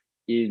are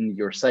in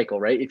your cycle,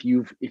 right? If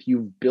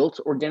you've built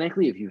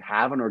organically, if you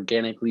have an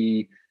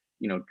organically,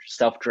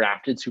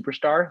 self-drafted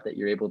superstar that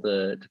you're able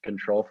to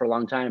control for a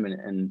long time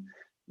and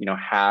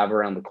have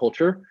around the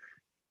culture,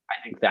 I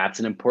think that's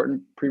an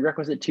important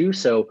prerequisite too.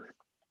 So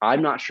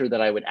I'm not sure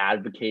that I would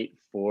advocate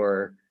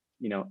for,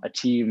 a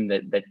team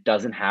that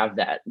doesn't have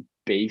that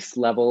base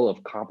level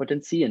of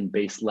competency and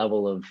base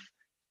level of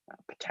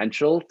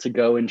potential to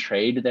go and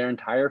trade their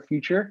entire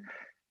future.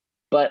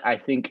 But I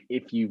think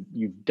if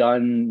you've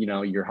done,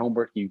 your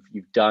homework,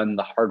 you've done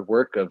the hard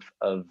work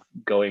of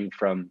going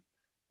from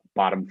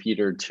bottom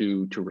feeder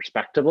to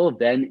respectable,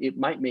 then it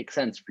might make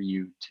sense for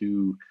you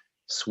to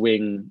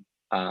swing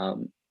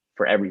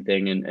for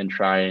everything and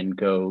try and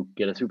go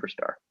get a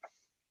superstar.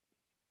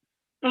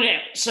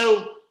 Okay,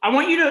 so I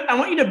want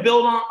you to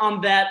build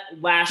on that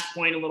last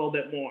point a little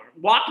bit more.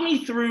 Walk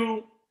me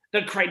through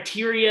the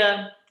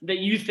criteria that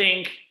you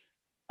think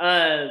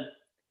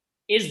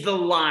is the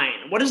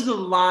line. What is the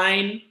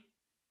line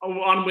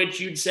on which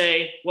you'd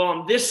say, well,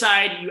 on this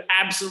side, you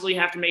absolutely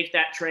have to make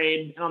that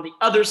trade, and on the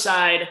other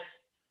side,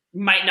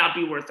 might not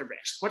be worth the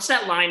risk? What's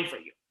that line for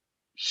you?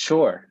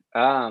 Sure.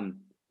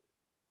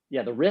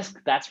 Yeah, the risk,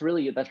 that's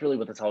really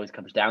what this always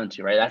comes down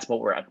to, right? That's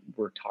what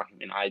we're talking.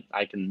 And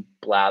I can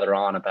blather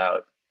on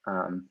about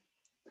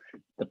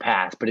the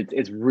past, but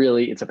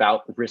it's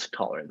about risk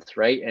tolerance,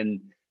 right?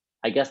 And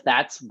I guess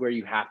that's where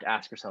you have to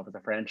ask yourself as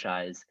a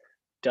franchise,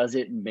 does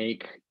it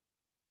make,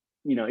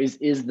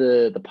 is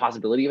the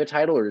possibility of a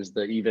title, or is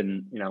the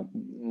even,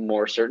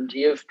 more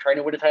certainty of trying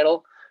to win a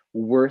title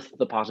worth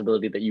the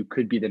possibility that you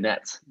could be the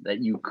Nets, that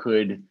you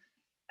could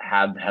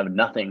have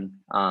nothing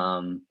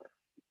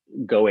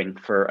going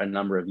for a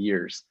number of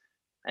years?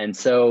 And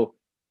so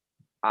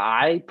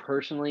I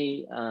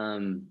personally,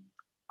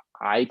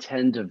 I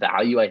tend to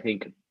value, I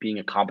think, being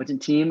a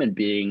competent team and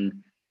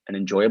being an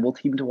enjoyable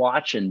team to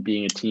watch, and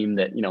being a team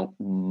that,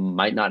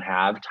 might not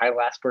have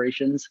title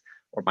aspirations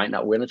or might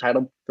not win a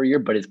title per year,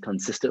 but is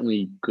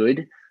consistently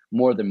good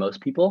more than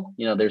most people.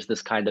 There's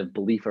this kind of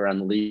belief around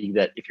the league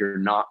that if you're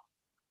not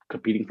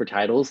competing for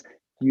titles,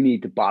 you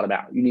need to bottom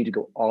out. You need to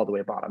go all the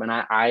way bottom. And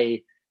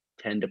I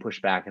tend to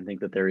push back and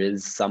think that there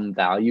is some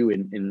value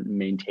in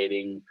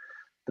maintaining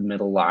the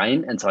middle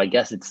line. And so I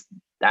guess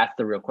that's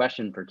the real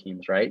question for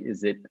teams, right?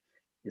 Is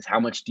how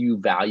much do you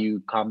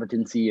value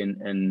competency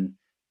and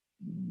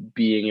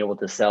being able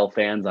to sell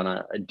fans on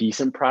a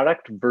decent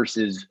product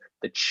versus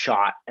the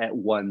shot at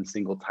one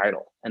single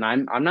title? And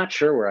I'm not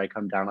sure where I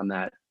come down on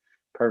that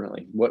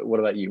permanently. What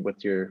about you?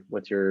 What's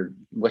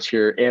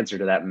your answer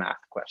to that math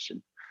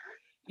question?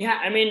 Yeah,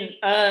 I mean,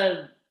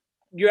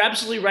 you're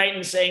absolutely right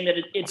in saying that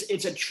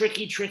it's a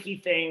tricky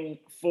thing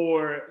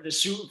for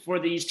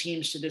these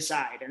teams to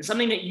decide. And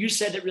something that you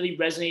said that really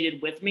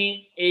resonated with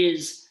me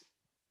is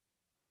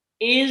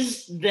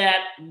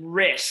that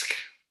risk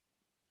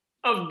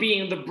of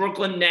being the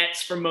Brooklyn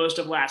Nets for most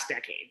of last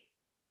decade,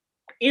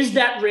 is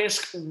that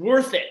risk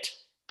worth it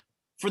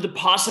for the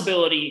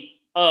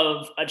possibility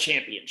of a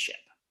championship,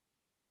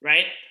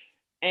 right?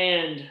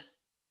 And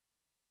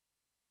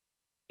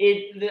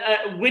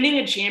winning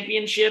a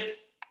championship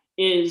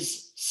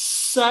is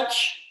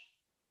such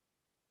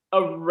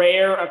a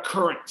rare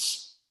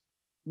occurrence.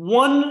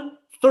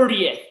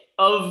 1/30th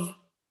of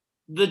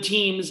the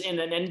teams in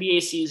an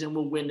NBA season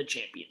will win the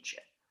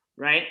championship,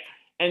 right?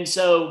 And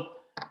so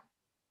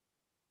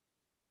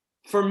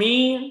for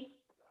me,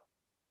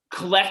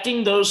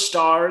 collecting those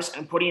stars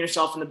and putting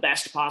yourself in the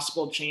best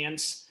possible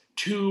chance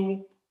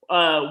to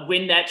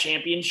win that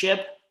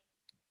championship,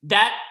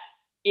 that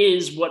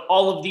is what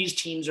all of these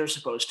teams are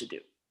supposed to do,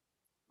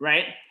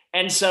 right?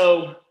 And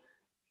so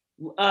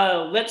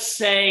let's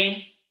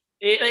say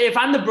if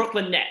I'm the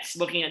Brooklyn Nets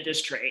looking at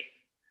this trade,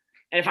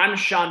 and if I'm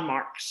Sean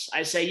Marks,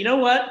 I say, you know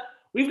what?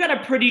 We've got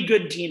a pretty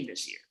good team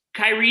this year.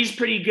 Kyrie's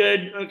pretty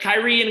good.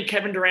 Kyrie and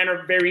Kevin Durant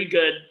are very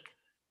good.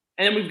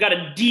 And then we've got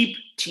a deep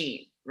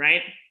team,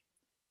 right?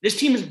 This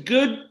team is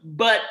good,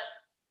 but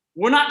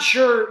we're not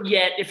sure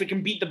yet if it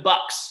can beat the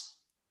Bucks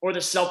or the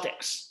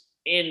Celtics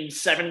in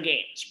 7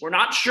 games. We're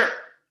not sure.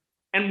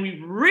 And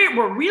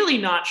we're really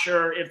not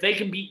sure if they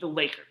can beat the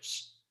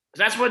Lakers.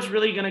 Because that's what's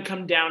really going to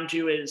come down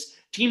to, is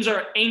teams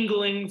are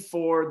angling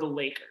for the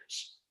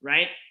Lakers,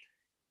 right?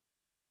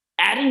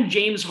 Adding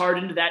James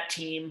Harden to that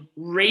team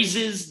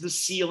raises the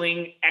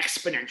ceiling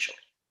exponentially,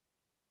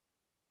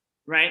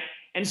 right?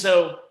 And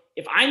so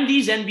if I'm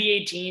these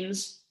NBA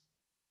teams,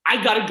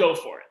 I got to go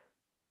for it,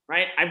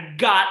 right? I've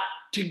got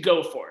to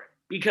go for it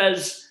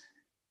because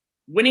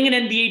winning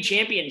an NBA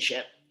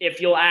championship,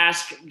 if you'll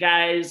ask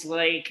guys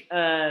like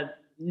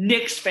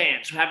Knicks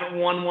fans who haven't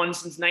won one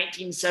since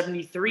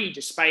 1973,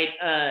 despite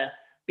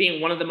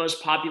being one of the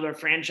most popular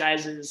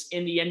franchises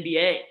in the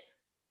NBA,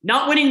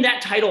 not winning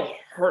that title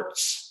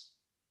hurts.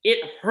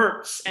 It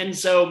hurts. And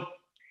so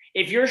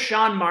if you're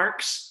Sean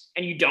Marks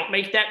and you don't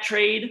make that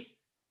trade,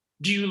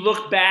 do you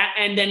look back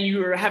and then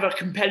you have a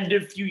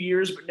competitive few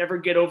years but never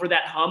get over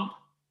that hump?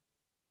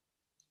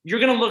 You're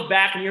going to look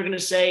back and you're going to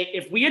say,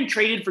 if we had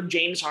traded for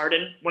James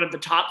Harden, one of the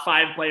top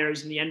 5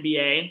 players in the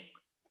NBA,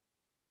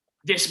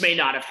 this may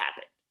not have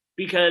happened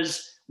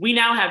because we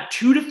now have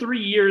 2 to 3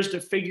 years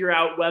to figure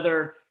out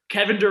whether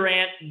Kevin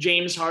Durant,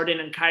 James Harden,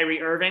 and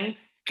Kyrie Irving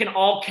can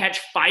all catch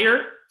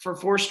fire for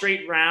 4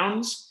 straight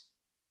rounds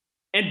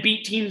and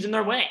beat teams in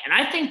their way. And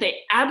I think they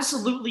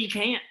absolutely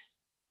can.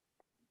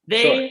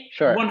 They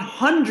sure.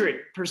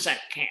 100%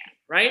 can,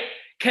 right?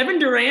 Kevin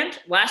Durant,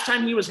 last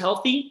time he was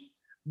healthy,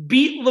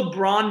 beat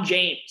LeBron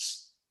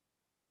James,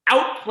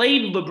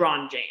 outplayed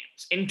LeBron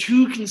James in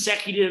 2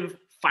 consecutive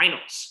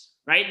finals,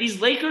 right? These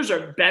Lakers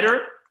are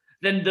better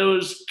than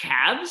those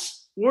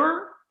Cavs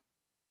were,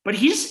 but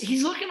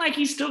he's looking like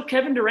he's still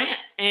Kevin Durant,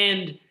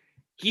 and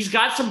he's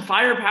got some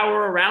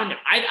firepower around him.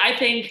 I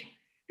think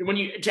when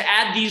to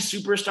add these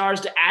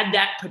superstars, to add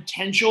that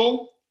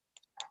potential,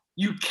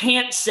 you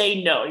can't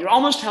say no. You're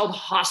almost held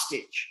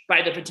hostage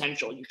by the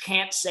potential. You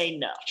can't say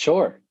no.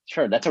 Sure.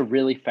 That's a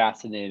really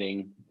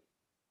fascinating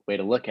way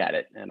to look at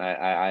it, and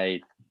I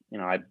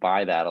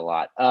buy that a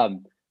lot.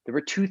 There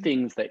were 2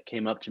 things that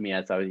came up to me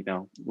as I was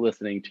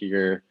listening to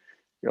your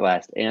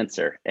last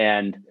answer,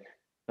 and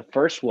the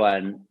first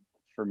one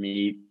for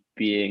me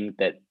being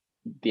that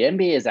the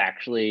NBA is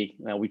actually,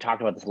 we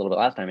talked about this a little bit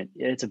last time,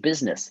 it's a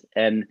business,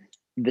 and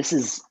this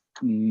is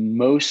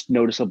most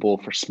noticeable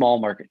for small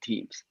market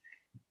teams.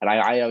 And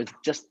I was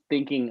just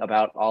thinking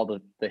about all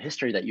the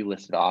history that you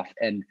listed off,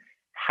 and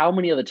how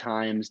many of the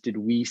times did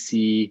we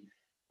see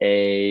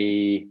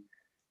a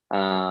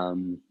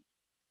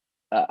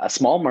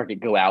small market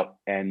go out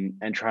and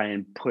try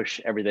and push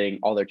everything,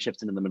 all their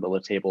chips into the middle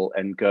of the table,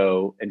 and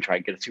go and try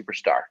and get a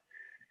superstar?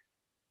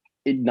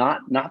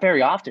 Not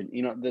very often.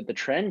 The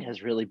trend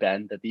has really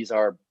been that these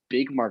are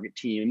big market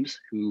teams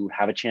who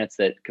have a chance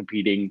at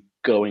competing,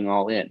 going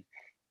all in.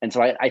 And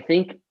so I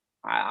think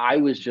I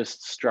was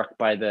just struck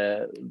by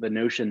the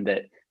notion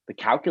that the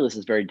calculus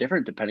is very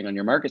different depending on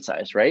your market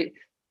size, right?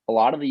 A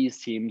lot of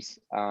these teams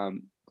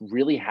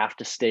really have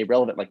to stay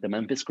relevant, like the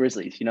Memphis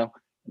Grizzlies, in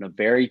a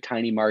very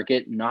tiny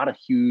market, not a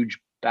huge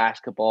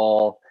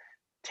basketball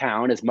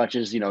town as much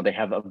as, they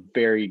have a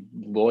very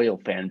loyal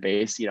fan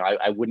base.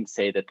 I wouldn't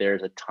say that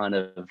there's a ton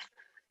of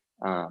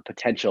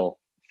potential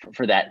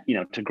for that,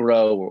 to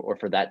grow or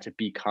for that to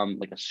become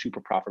like a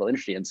super profitable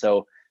industry. And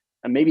so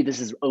maybe this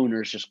is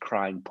owners just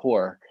crying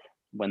poor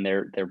when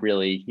they're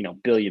really,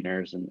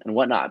 billionaires and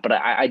whatnot. But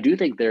I do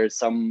think there's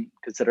some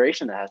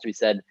consideration that has to be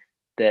said,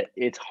 that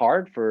it's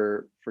hard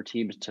for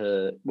teams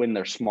to, when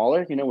they're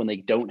smaller, when they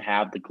don't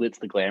have the glitz,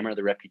 the glamour,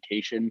 the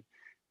reputation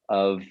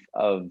of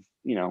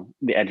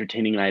the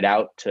entertaining night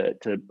out to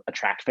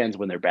attract fans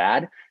when they're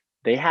bad.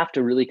 They have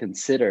to really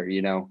consider,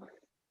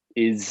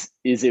 is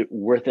it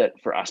worth it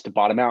for us to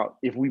bottom out?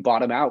 If we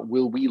bottom out,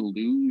 will we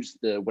lose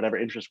the whatever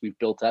interest we've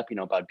built up,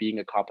 about being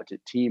a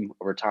competent team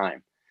over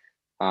time?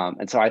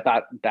 And so I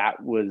thought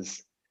that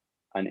was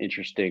an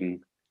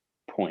interesting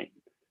point.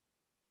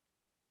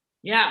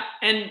 Yeah,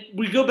 and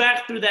we go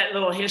back through that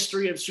little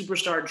history of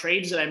superstar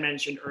trades that I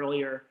mentioned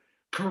earlier.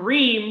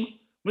 Kareem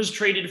was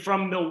traded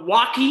from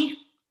Milwaukee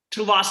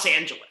to Los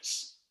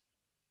Angeles,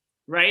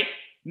 right?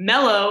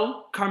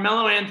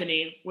 Carmelo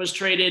Anthony, was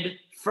traded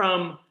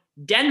from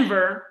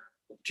Denver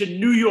to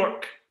New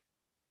York,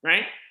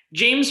 right?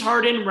 James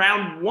Harden,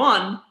 round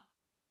 1,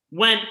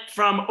 went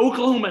from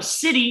Oklahoma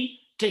City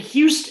to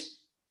Houston,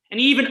 and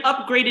he even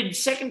upgraded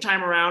second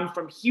time around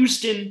from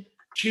Houston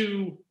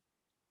to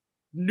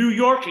New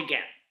York again,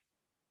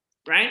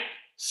 right?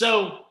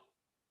 So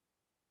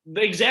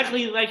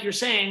exactly like you're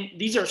saying,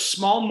 these are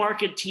small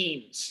market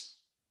teams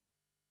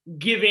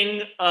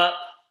giving up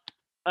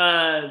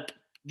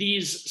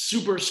these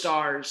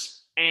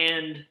superstars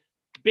and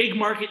big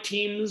market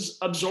teams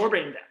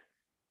absorbing them.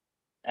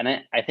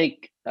 And I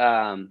think,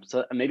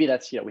 so maybe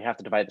that's, we have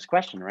to divide this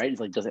question, right? It's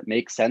like, does it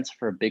make sense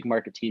for a big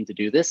market team to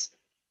do this?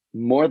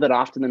 More than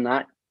often than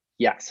not,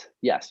 yes,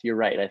 you're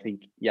right. I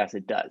think, yes,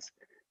 it does.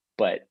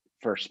 But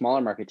for smaller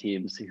market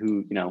teams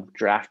who,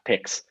 draft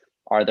picks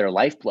are their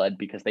lifeblood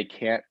because they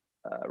can't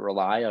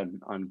rely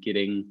on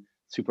getting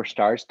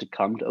superstars to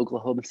come to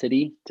Oklahoma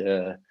City,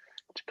 to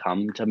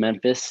come to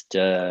Memphis,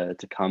 to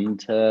come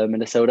to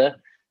Minnesota.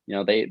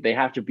 They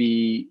have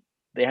to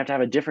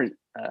have a different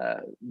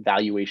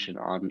valuation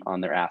on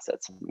their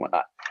assets and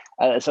whatnot.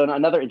 So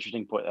another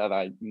interesting point that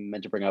I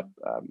meant to bring up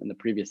in the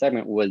previous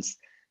segment was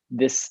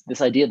this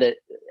idea that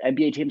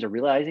NBA teams are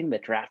realizing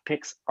that draft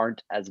picks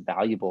aren't as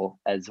valuable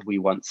as we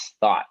once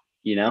thought.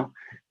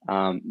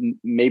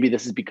 Maybe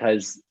this is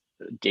because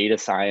data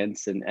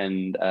science and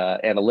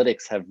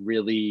analytics have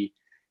really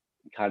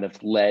kind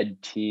of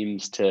led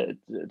teams to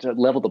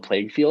level the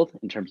playing field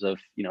in terms of,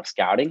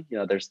 scouting.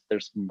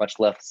 There's much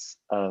less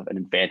of an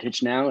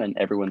advantage now, and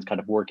everyone's kind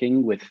of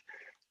working with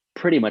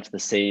pretty much the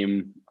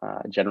same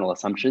general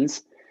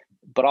assumptions.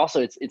 But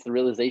also it's the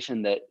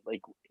realization that,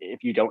 like,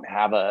 if you don't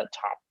have a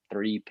top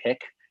 3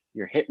 pick,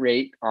 your hit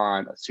rate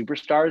on a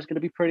superstar is going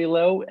to be pretty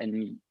low,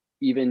 and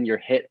even your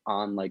hit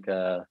on like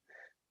an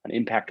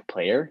impact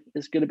player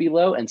is going to be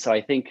low. And so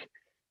I think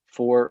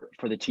for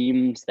the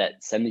teams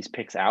that send these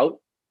picks out,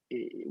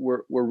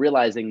 we're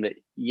realizing that,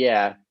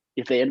 yeah,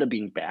 if they end up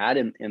being bad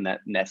in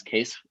that next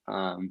case,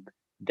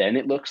 then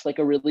it looks like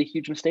a really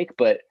huge mistake.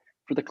 But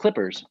for the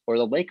Clippers or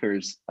the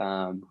Lakers,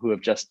 who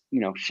have just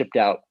shipped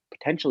out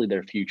potentially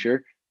their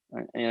future,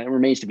 and it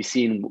remains to be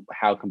seen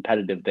how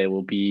competitive they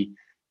will be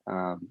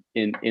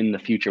in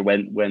the future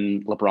when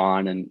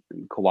LeBron and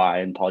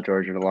Kawhi and Paul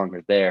George are no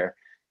longer there.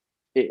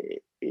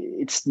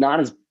 It's not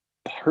as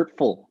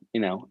hurtful,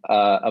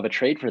 of a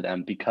trade for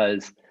them,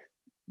 because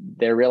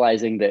they're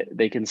realizing that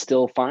they can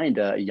still find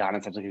a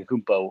Giannis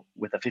Antetokounmpo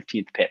with a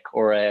 15th pick,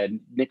 or a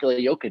Nikola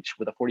Jokic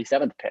with a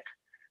 47th pick,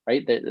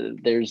 right?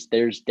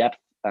 There's depth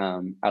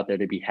out there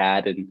to be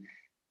had,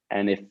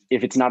 and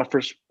if it's not a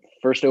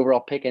first overall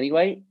pick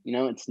anyway,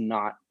 it's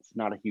not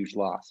a huge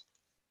loss.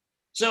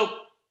 So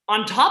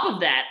on top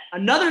of that,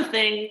 another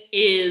thing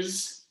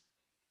is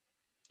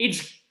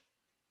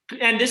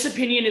and this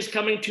opinion is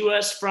coming to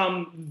us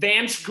from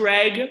Vance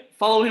Greg.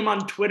 Follow him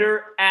on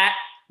Twitter at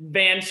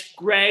Vance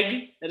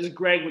Greg. That is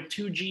Greg with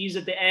 2 G's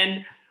at the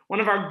end.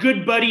 One of our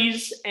good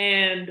buddies,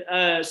 and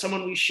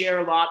someone we share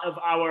a lot of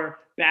our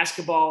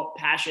basketball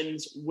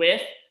passions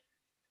with.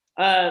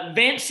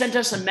 Vance sent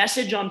us a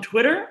message on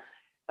Twitter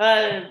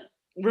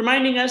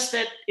reminding us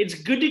that it's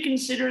good to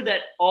consider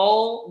that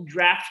all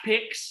draft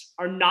picks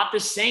are not the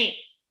same,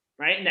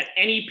 right? And that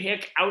any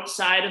pick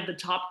outside of the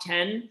top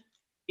 10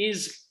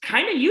 is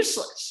kind of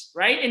useless,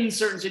 right? In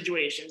certain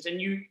situations.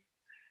 And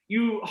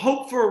you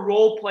hope for a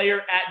role player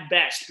at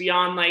best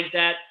beyond like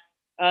that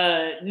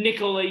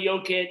Nikola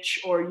Jokic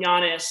or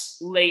Giannis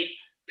late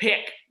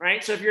pick,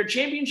 right? So if you're a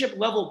championship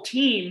level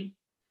team,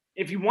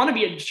 if you want to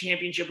be a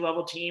championship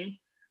level team,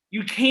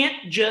 you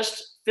can't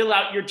just fill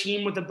out your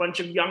team with a bunch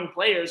of young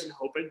players and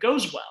hope it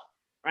goes well,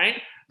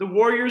 right? The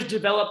Warriors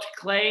developed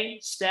Clay,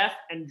 Steph,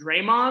 and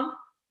Draymond,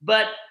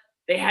 but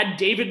they had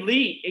David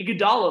Lee,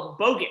 Iguodala,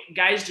 Bogut,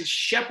 guys to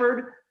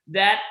shepherd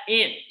that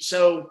in.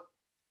 So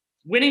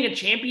winning a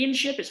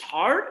championship is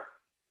hard,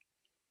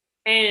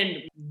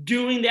 and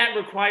doing that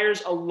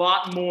requires a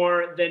lot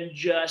more than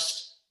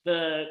just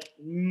the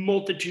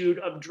multitude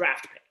of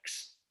draft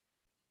picks.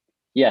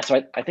 Yeah,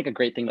 so I think a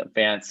great thing that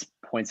Vance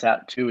points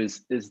out too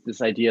is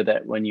this idea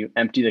that when you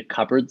empty the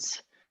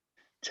cupboards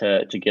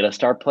to get a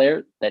star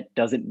player, that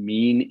doesn't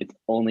mean it's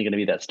only going to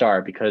be that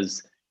star,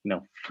 because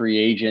free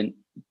agent,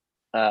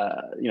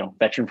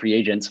 veteran free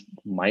agents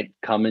might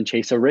come and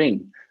chase a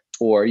ring,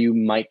 or you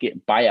might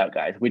get buyout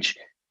guys, which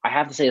I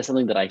have to say is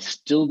something that I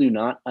still do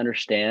not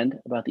understand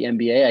about the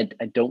NBA.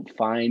 I don't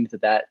find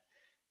that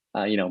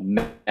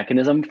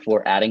mechanism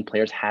for adding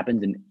players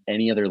happens in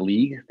any other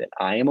league that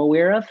I am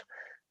aware of.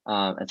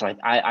 And so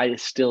I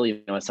still,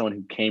 as someone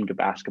who came to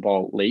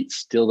basketball late,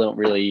 still don't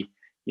really,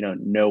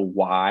 know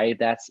why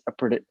that's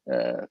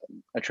a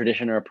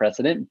tradition or a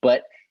precedent.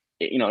 But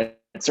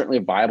it's certainly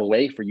a viable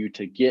way for you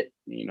to get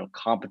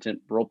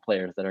competent role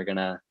players that are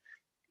gonna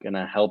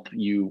help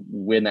you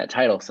win that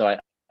title. So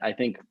I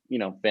think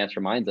Vance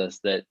reminds us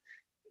that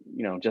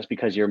just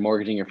because you're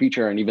mortgaging your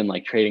future and even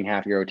like trading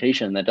half your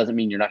rotation, that doesn't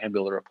mean you're not going to be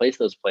able to replace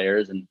those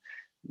players. And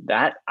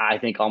that, I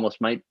think, almost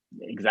might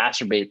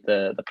exacerbate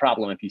the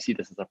problem, if you see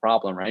this as a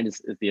problem, right?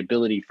 Is the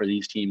ability for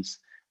these teams,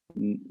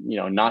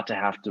 not to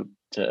have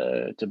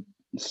to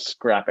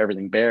scrap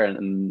everything bare,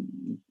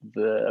 and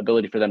the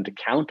ability for them to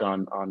count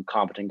on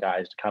competent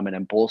guys to come in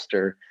and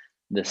bolster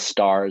the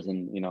stars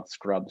and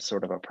scrub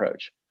sort of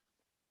approach.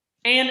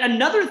 And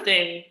another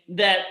thing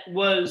that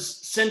was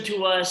sent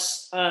to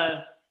us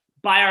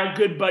by our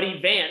good buddy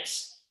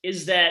Vance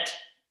is that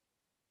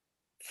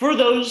for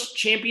those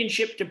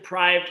championship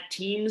deprived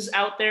teams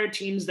out there,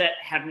 teams that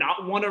have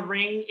not won a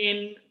ring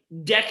in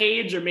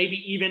decades or maybe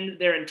even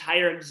their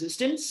entire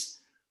existence,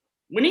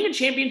 winning a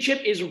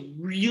championship is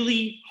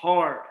really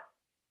hard.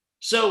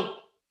 So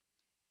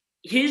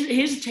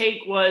his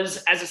take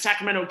was, as a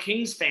Sacramento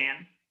Kings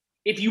fan,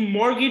 if you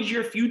mortgage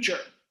your future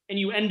and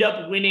you end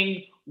up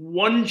winning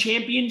one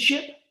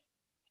championship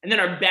and then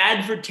are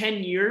bad for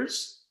 10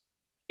 years,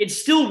 it's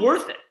still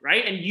worth it,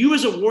 right? And you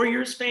as a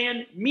Warriors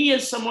fan, me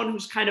as someone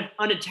who's kind of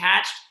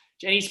unattached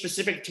to any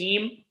specific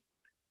team,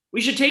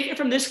 we should take it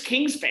from this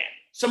Kings fan,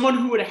 someone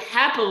who would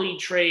happily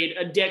trade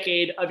a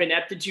decade of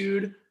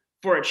ineptitude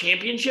for a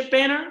championship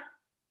banner.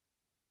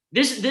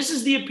 This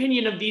is the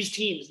opinion of these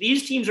teams.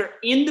 These teams are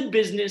in the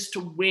business to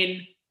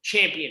win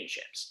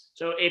championships.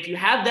 So if you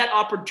have that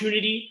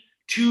opportunity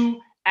to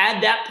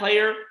add that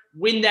player,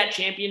 win that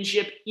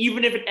championship,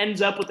 even if it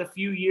ends up with a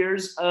few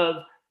years of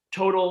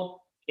total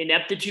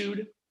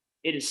ineptitude,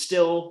 it is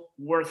still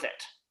worth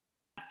it.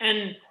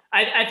 And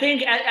I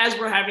think as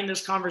we're having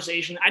this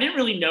conversation, I didn't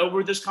really know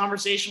where this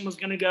conversation was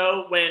going to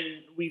go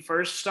when we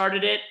first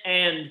started it.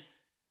 And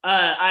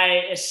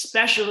I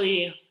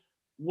especially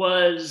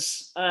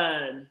was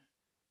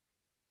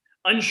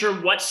unsure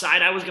what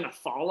side I was going to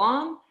fall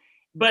on.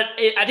 But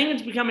I think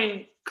it's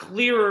becoming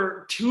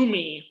clearer to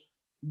me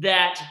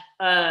that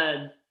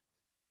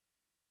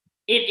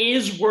it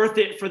is worth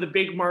it for the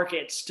big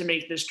markets to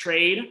make this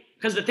trade.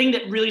 Because the thing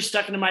that really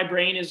stuck into my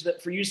brain is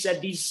that, for you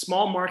said, these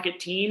small market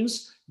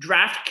teams,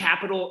 draft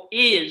capital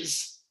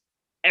is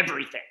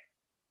everything,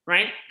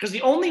 right? Because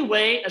the only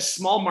way a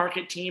small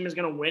market team is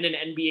going to win an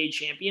NBA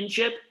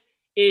championship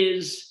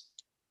is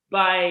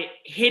by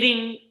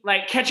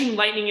catching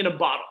lightning in a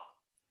bottle,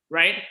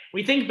 right?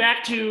 We think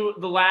back to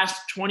the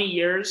last 20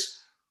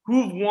 years,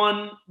 who've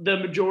won the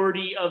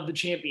majority of the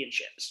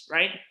championships,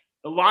 right?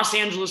 The Los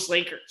Angeles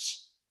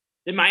Lakers,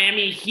 the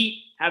Miami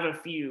Heat have a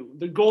few,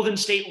 the Golden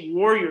State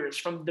Warriors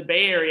from the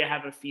Bay Area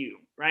have a few,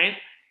 right?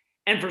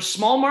 And for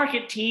small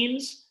market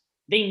teams,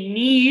 they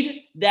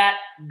need that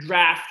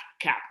draft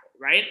capital,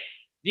 right?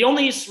 The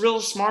only real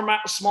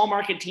small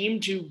market team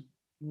to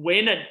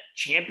win a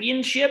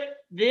championship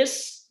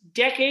this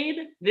decade,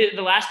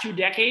 the last 2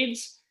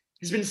 decades,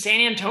 has been San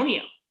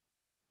Antonio,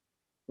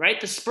 right?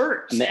 The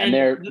Spurs. And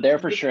they're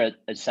for sure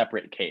a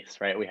separate case,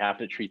 right? We have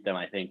to treat them,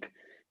 I think,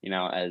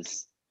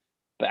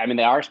 but I mean,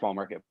 they are a small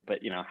market, but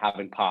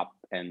having Pop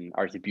and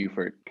RC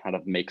Buford kind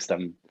of makes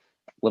them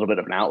a little bit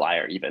of an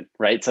outlier even,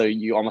 right? So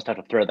you almost have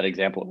to throw that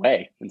example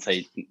away and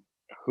say,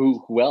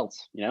 who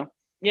else,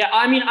 Yeah,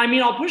 I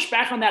mean, I'll push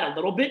back on that a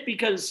little bit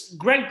because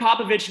Greg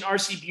Popovich and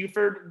RC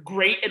Buford,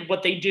 great at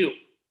what they do.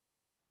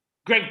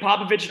 Greg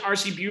Popovich and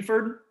RC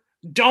Buford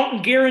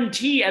don't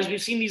guarantee, as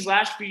we've seen these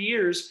last few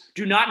years,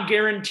 do not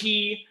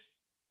guarantee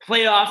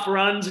playoff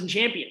runs and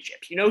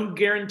championships. You know who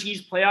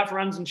guarantees playoff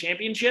runs and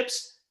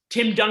championships?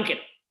 Tim Duncan.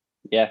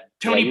 Yeah.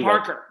 Tony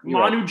Parker, right.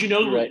 Manu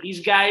Ginobili, these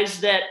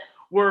guys that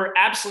were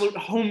absolute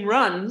home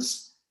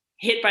runs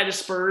hit by the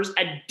Spurs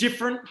at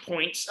different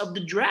points of the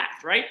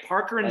draft, right?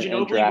 Parker and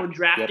Ginobili were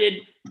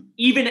drafted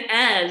even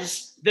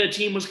as the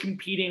team was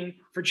competing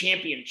for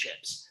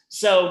championships.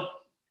 So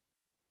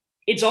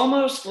it's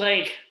almost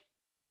like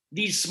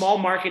these small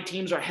market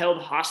teams are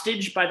held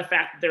hostage by the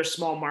fact that they're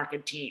small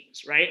market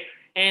teams, right?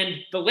 And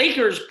the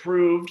Lakers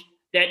proved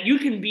that you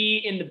can be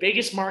in the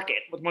biggest market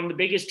with one of the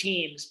biggest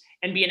teams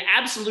and be an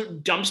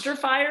absolute dumpster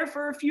fire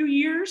for a few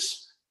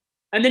years.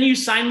 And then you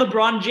sign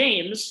LeBron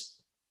James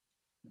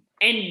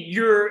and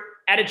you're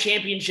at a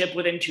championship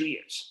within 2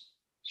 years.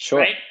 Sure.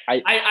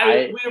 Right?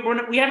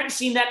 We haven't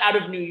seen that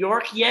out of New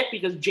York yet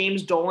because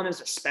James Dolan is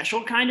a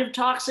special kind of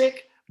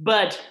toxic,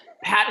 but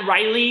Pat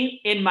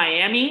Riley in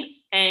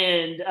Miami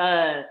and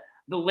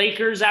the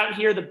Lakers out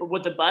here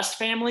with the Bust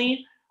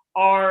family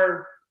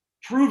are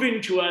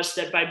proving to us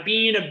that by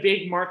being a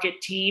big market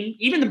team,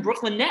 even the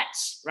Brooklyn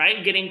Nets,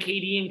 right, getting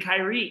KD and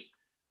Kyrie,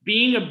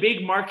 being a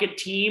big market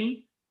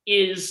team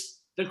is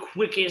the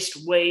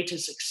quickest way to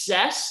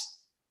success.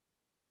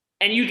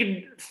 And you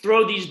can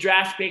throw these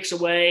draft picks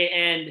away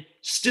and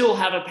still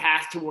have a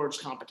path towards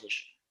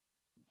competition.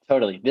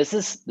 Totally. This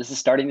is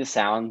starting to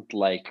sound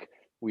like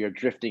we are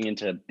drifting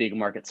into big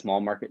market,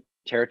 small market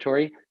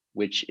territory,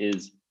 which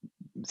is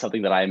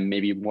something that I'm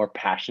maybe more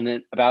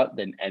passionate about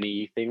than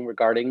anything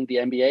regarding the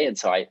NBA. And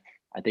so I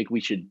think we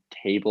should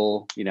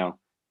table,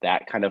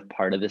 that kind of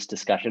part of this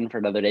discussion for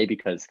another day,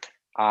 because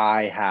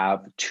I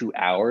have 2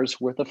 hours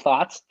worth of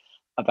thoughts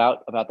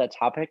about that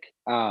topic.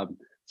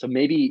 So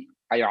maybe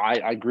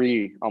I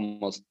agree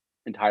almost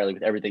entirely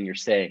with everything you're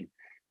saying.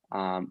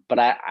 But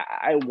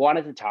I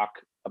wanted to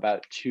talk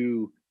about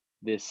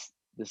this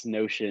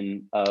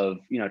notion of,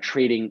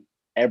 trading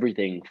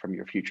everything from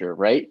your future,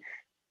 right?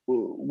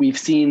 We've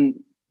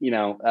seen,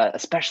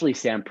 especially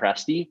Sam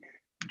Presti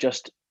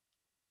just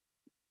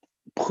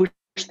push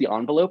the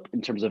envelope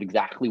in terms of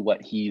exactly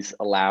what he's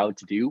allowed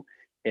to do.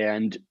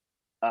 And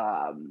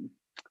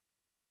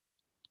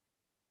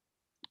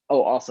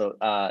also,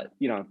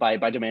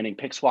 by demanding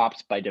pick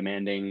swaps, by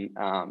demanding,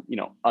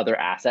 other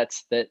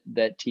assets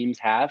that teams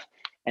have.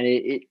 And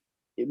it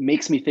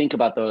makes me think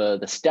about the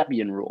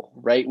Stepien rule,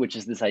 right? Which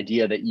is this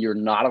idea that you're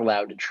not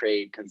allowed to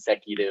trade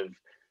consecutive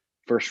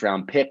first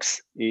round picks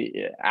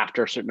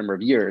after a certain number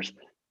of years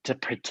to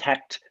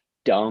protect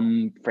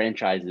dumb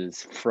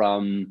franchises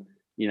from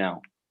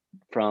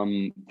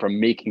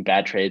making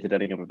bad trades and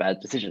ending up with bad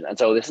decisions. And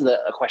so this is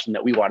a question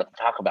that we wanted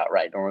to talk about,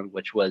 right, Norman,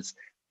 which was,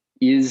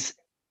 is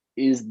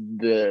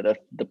the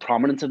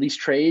prominence of these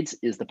trades,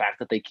 is the fact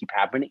that they keep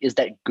happening, is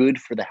that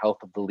good for the health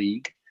of the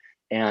league?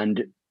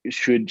 And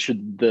should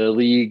the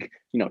league,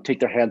 take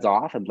their hands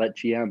off and let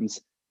GMs,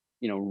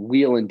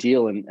 wheel and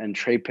deal and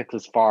trade picks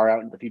as far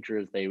out in the future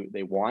as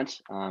they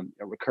want?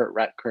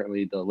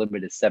 Currently, the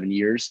limit is 7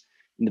 years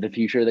into the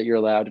future that you're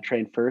allowed to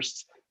trade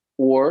firsts.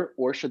 Or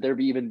should there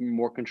be even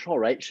more control,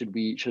 right? Should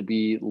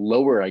we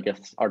lower, I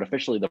guess,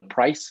 artificially the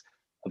price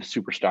of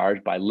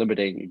superstars by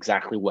limiting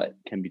exactly what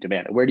can be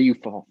demanded? Where do you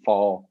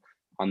fall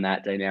on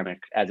that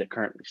dynamic as it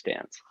currently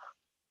stands?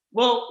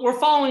 Well, we're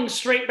falling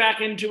straight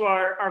back into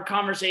our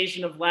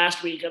conversation of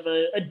last week of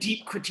a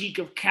deep critique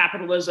of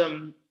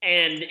capitalism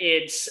and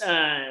its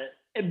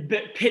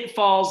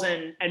pitfalls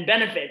and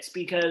benefits,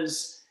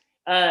 because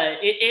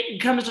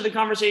it comes to the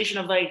conversation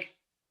of like,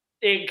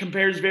 it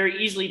compares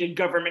very easily to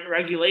government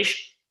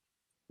regulation,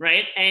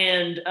 right?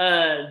 And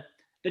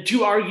the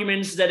two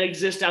arguments that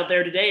exist out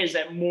there today is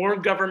that more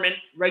government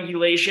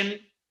regulation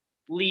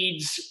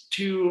leads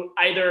to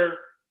either,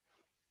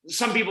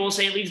 some people will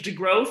say it leads to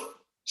growth,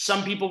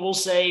 some people will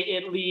say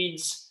it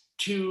leads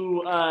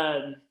to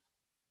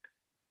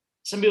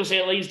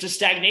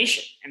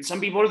stagnation, and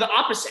some people are the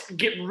opposite.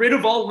 Get rid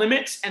of all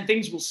limits and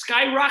things will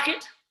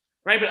skyrocket,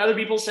 right? But other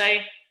people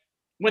say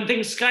when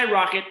things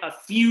skyrocket, a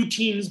few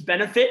teams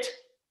benefit,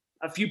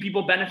 a few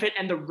people benefit,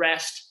 and the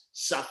rest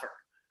suffer.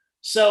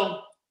 So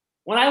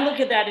when I look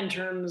at that in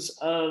terms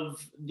of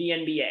the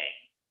NBA,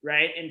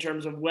 right, in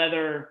terms of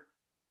whether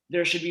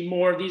there should be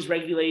more of these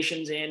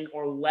regulations in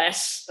or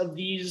less of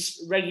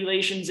these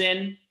regulations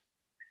in,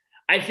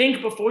 I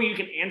think before you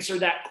can answer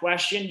that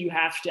question, you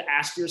have to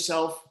ask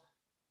yourself,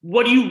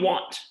 what do you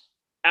want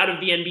out of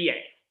the NBA?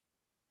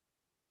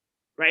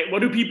 Right? What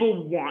do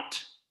people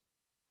want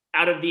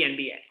out of the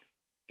NBA?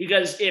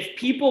 Because if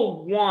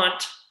people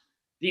want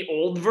the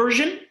old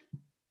version,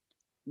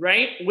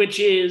 right, which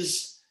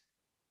is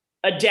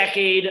a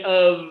decade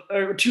of,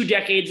 or 2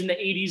 decades in the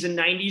 80s and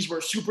 90s where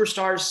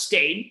superstars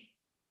stayed,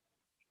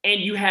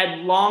 and you had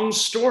long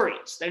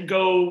stories that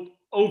go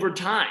over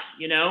time,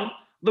 you know?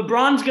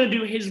 LeBron's going to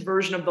do his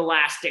version of The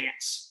Last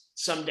Dance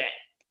someday,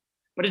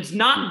 but it's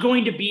not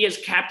going to be as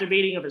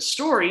captivating of a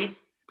story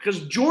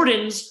because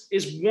Jordan's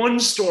is one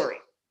story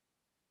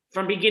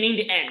from beginning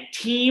to end,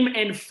 team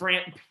and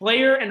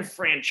player and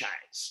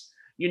franchise.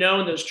 You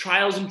know, in those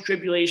trials and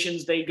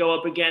tribulations they go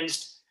up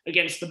against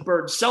the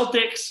Bird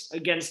Celtics,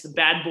 against the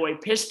bad boy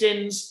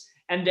Pistons,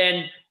 and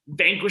then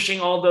vanquishing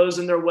all those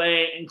in their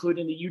way,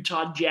 including the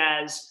Utah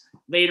Jazz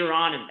later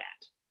on in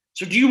that.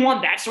 So do you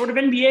want that sort of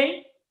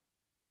NBA?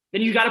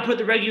 Then you got to put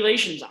the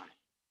regulations on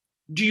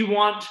it. Do you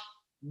want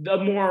the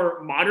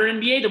more modern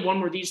NBA, the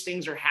one where these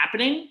things are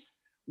happening,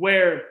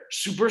 where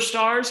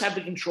superstars have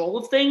the control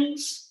of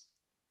things?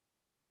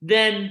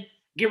 Then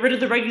get rid of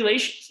the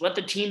regulations. Let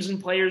the teams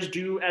and players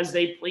do as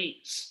they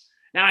please.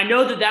 Now, I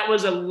know that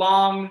was a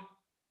long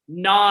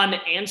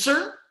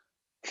non-answer,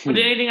 but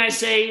did anything I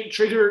say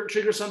trigger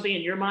something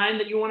in your mind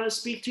that you want to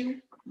speak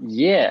to?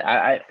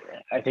 Yeah,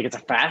 I think it's a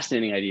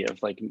fascinating idea of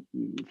like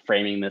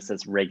framing this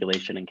as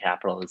regulation and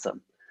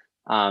capitalism.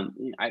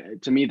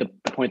 To me, the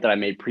point that I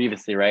made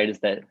previously, right, is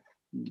that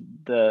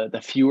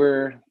the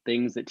fewer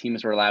things that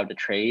teams are allowed to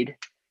trade,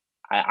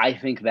 I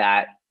think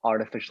that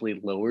artificially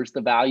lowers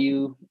the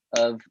value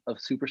of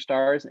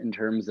superstars in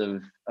terms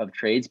of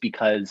trades,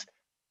 because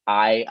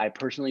I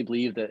personally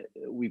believe that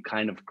we've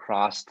kind of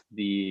crossed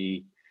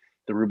the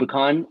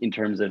Rubicon in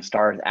terms of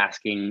stars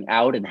asking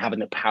out and having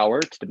the power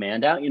to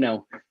demand out. You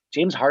know,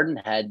 James Harden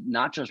had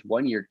not just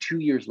 1 year, 2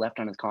 years left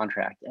on his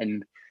contract,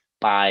 and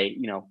by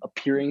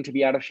appearing to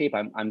be out of shape,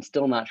 I'm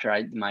still not sure.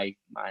 My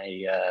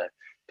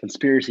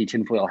conspiracy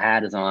tinfoil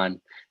hat is on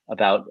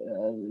about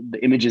the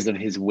images of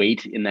his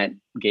weight in that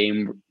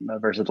game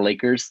versus the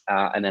Lakers,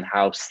 and then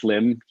how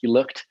slim he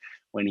looked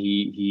when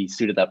he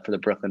suited up for the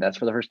Brooklyn Nets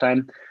for the first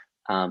time.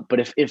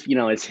 But if it's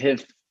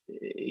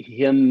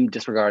him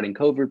disregarding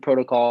COVID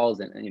protocols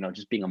and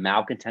just being a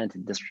malcontent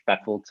and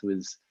disrespectful to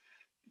his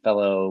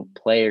fellow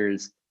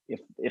players,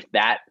 if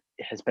that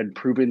has been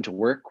proven to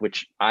work,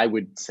 which I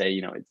would say,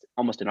 it's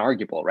almost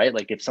inarguable, right?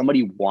 Like if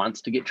somebody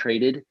wants to get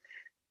traded,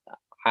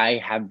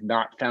 I have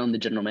not found the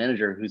general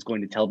manager who's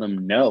going to tell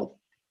them no.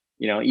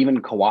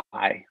 Even Kawhi,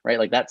 right?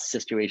 Like that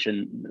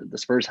situation, the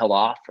Spurs held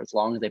off for as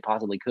long as they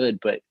possibly could,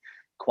 but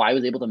Kawhi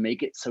was able to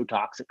make it so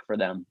toxic for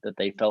them that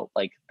they felt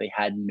like they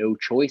had no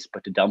choice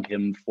but to dump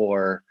him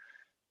for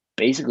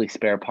basically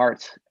spare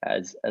parts.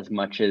 As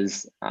much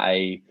as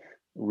I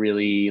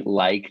really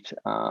liked,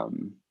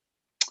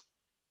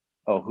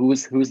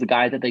 who's the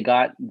guy that they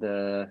got?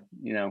 The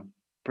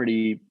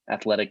pretty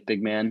athletic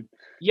big man.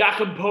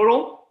 Jakob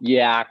Poeltl?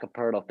 Yeah, Jakob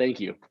Poeltl.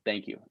 Thank you.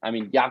 I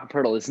mean, Jakob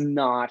Poeltl is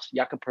not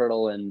Jakob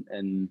Poeltl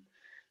and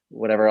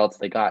whatever else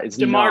they got. It's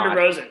DeMar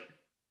DeRozan.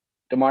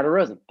 DeMar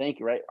DeRozan. Thank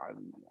you. Right.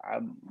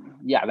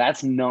 Yeah,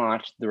 that's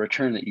not the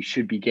return that you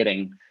should be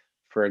getting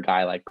for a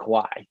guy like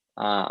Kawhi.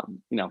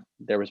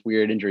 There was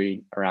weird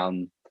injury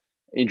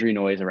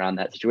noise around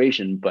that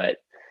situation, but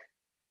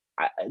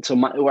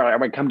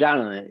where I come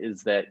down on it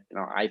is that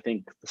I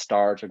think the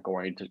stars are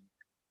going to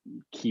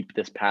keep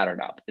this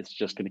pattern up. It's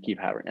just going to keep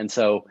happening, and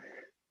so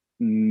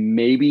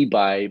maybe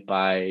by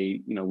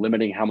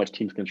limiting how much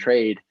teams can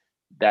trade,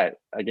 that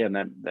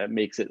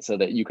makes it so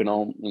that you can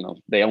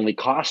they only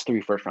cost 3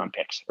 first-round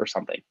picks or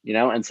something,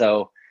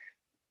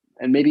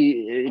 and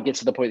maybe it gets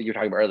to the point that you're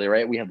talking about earlier,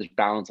 right? We have this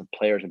balance of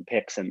players and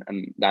picks, and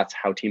that's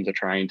how teams are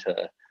trying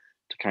to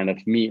kind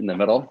of meet in the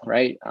middle,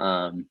 right?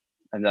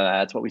 And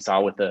that's what we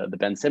saw with the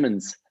Ben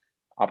Simmons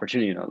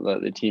opportunity.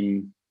 The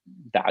team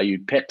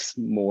valued picks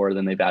more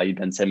than they valued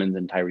Ben Simmons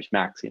and Tyrese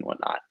Maxey and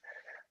whatnot.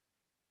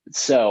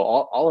 So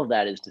all of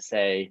that is to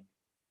say,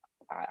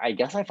 I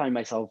guess I find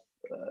myself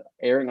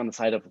erring on the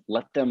side of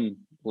let them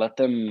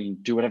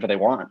do whatever they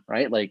want,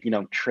 right? Like,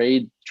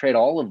 trade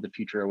all of the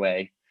future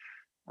away,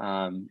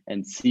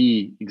 and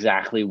see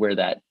exactly where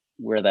that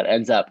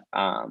ends up.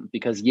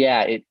 Because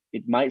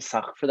it might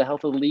suck for the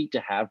health of the league to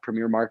have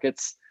premier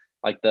markets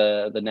like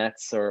the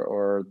Nets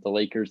or the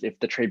Lakers if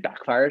the trade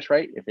backfires,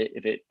 right? If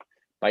it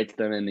bites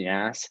them in the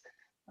ass,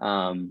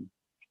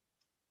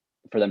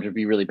 for them to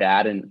be really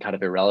bad and kind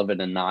of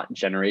irrelevant and not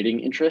generating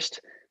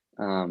interest.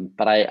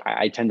 But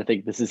I tend to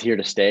think this is here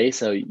to stay.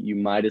 So you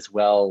might as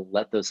well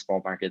let those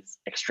small markets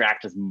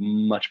extract as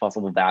much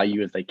possible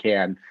value as they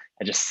can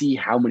and just see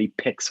how many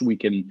picks we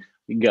can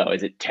go.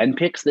 Is it 10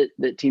 picks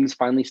that teams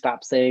finally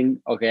stop saying,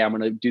 okay, I'm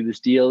going to do this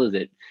deal? Is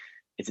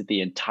it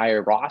the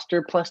entire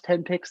roster plus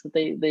 10 picks that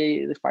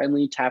they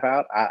finally tap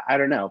out? I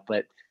don't know,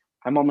 but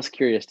I'm almost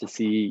curious to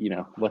see,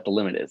 what the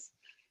limit is.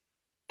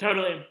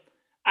 Totally.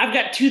 I've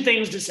got two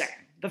things to say.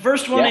 The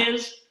first one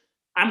is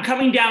I'm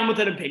coming down with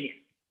an opinion.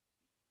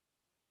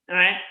 All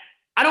right.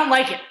 I don't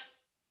like it.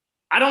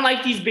 I don't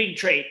like these big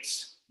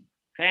trades.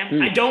 Okay.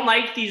 I don't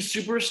like these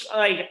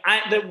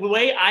the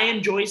way I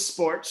enjoy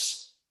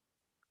sports.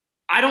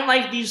 I don't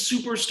like these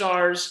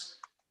superstars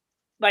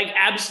like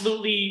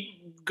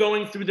absolutely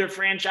going through their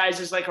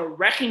franchises like a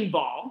wrecking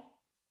ball.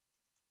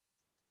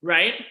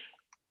 Right.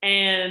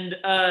 And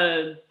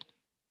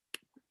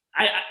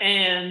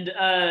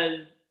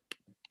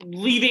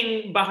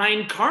leaving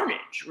behind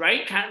carnage,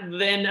 right? Kind of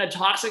then a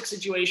toxic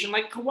situation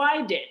like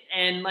Kawhi did,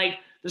 and like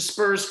the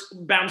Spurs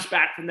bounced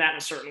back from that in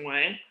a certain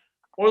way,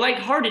 or like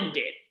Harden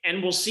did,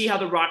 and we'll see how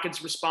the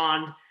Rockets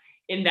respond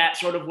in that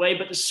sort of way.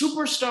 But the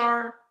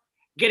superstar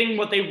getting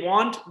what they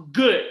want,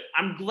 good.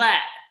 I'm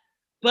glad,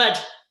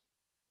 but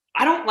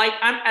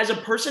as a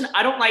person,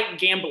 I don't like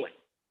gambling.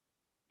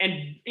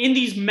 And in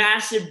these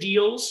massive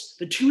deals,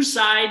 the two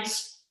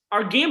sides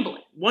are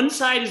gambling. One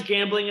side is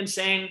gambling and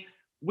saying,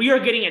 we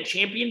are getting a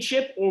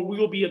championship or we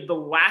will be the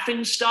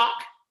laughing stock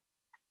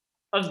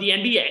of the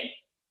NBA.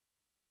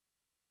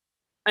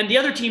 And the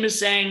other team is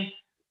saying,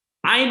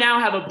 I now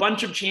have a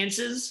bunch of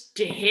chances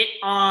to hit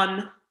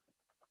on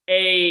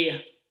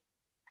a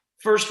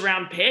first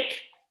round pick,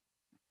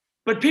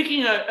 but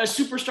picking a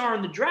superstar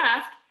in the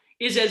draft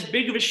is as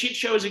big of a shit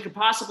show as it could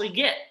possibly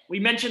get. We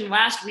mentioned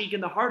last week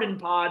in the Harden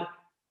pod,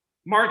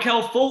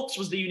 Markelle Fultz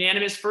was the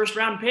unanimous first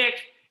round pick,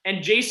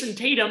 and Jason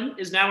Tatum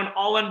is now an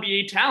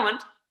all-NBA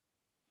talent.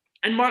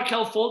 And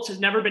Markelle Fultz has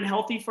never been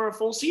healthy for a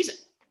full season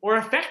or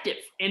effective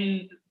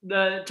in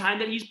the time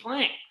that he's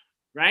playing,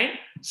 right?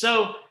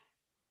 So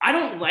I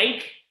don't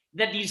like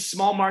that these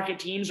small market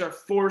teams are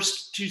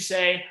forced to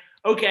say,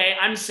 okay,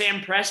 I'm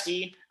Sam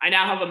Presti. I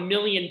now have 1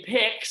 million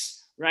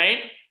picks, right?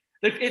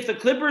 If the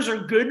Clippers are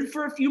good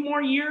for a few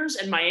more years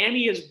and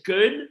Miami is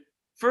good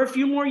for a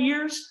few more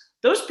years,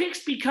 those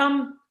picks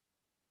become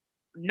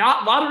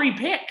not lottery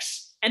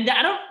picks. And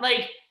I don't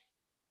like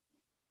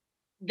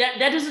that.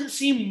 That doesn't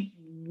seem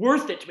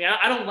worth it to me.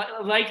 I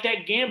don't like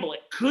that gamble.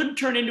 It could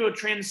turn into a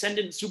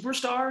transcendent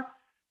superstar,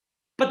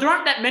 but there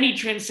aren't that many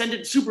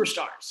transcendent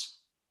superstars.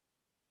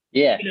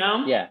 Yeah.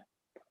 Yeah.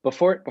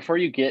 Before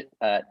you get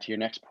to your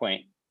next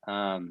point,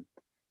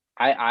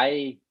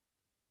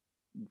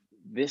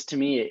 this to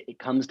me, it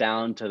comes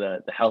down to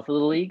the health of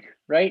the league,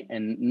 right?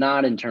 And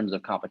not in terms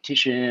of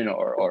competition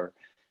or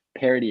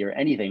parity or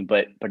anything,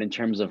 but in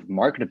terms of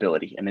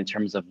marketability and in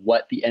terms of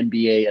what the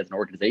NBA as an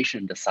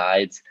organization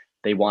decides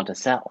they want to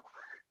sell.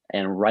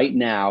 And right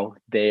now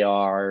they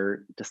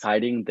are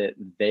deciding that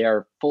they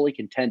are fully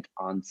content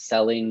on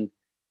selling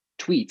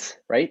tweets,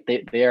 right?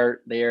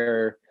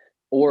 They're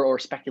or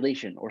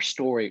speculation or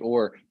story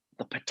or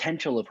the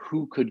potential of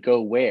who could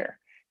go where.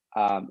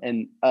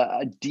 And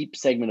a deep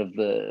segment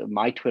of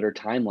my Twitter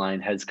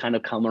timeline has kind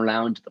of come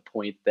around to the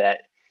point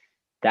that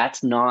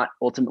that's not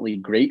ultimately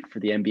great for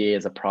the NBA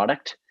as a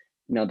product.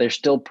 They're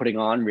still putting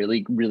on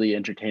really, really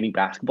entertaining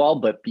basketball,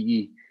 but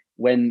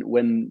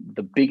when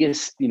the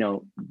biggest,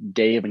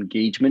 day of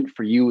engagement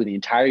for you in the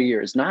entire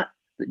year is not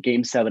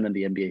Game 7 of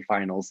the NBA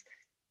Finals,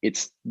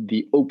 it's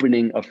the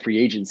opening of free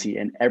agency,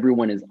 and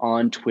everyone is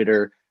on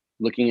Twitter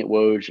looking at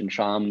Woj and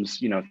Sham's,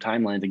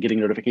 timelines and getting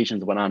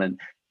notifications and whatnot and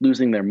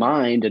losing their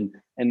mind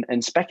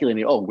and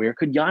speculating, oh, where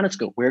could Giannis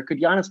go? Where could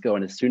Giannis go?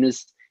 And as soon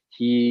as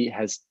he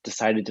has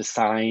decided to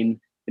sign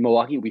in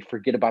Milwaukee, we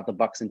forget about the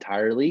Bucks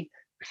entirely.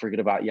 We forget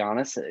about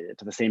Giannis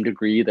to the same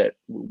degree that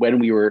when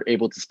we were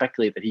able to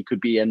speculate that he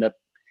could end up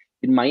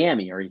in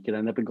Miami or he could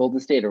end up in Golden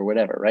State or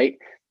whatever, right?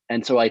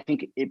 And so I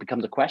think it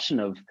becomes a question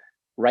of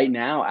right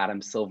now,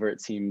 Adam Silver,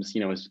 it seems,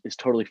 is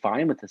totally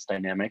fine with this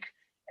dynamic,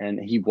 and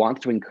he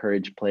wants to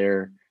encourage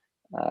player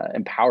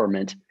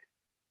empowerment.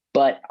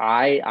 But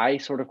I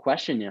sort of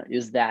question,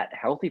 is that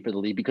healthy for the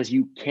league? Because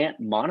you can't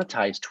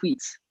monetize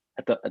tweets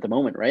at the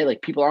moment, right?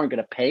 Like people aren't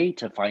going to pay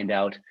to find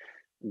out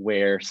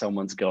where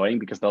someone's going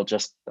because they'll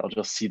just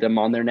see them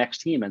on their next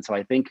team. And so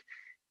I think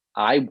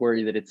I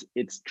worry that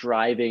it's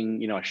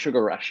driving, a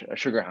sugar rush, a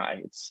sugar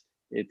high.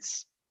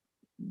 It's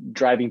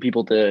driving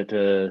people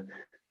to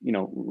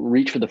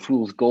reach for the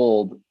fool's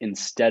gold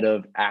instead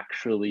of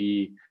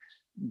actually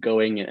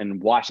going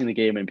and watching the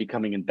game and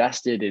becoming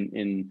invested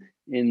in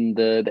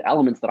the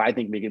elements that I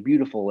think make it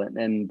beautiful,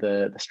 and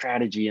the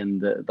strategy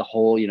and the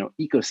whole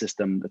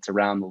ecosystem that's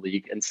around the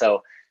league. And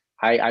so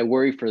I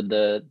worry for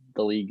the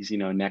league's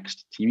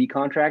next TV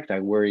contract. I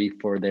worry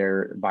for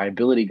their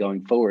viability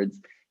going forwards.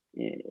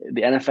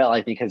 The NFL,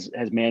 I think, has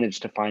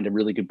managed to find a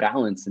really good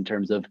balance in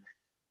terms of,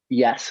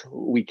 yes,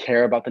 we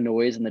care about the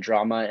noise and the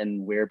drama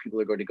and where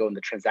people are going to go in the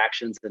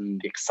transactions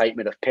and the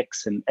excitement of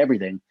picks and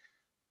everything.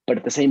 But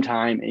at the same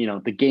time,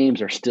 the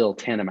games are still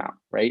tantamount,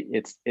 right?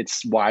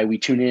 It's why we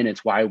tune in.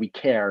 It's why we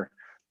care.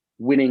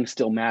 Winning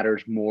still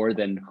matters more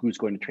than who's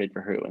going to trade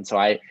for who. And so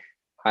I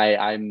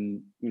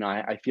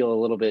feel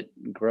a little bit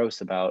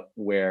gross about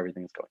where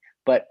everything's going.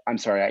 But I'm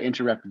sorry, I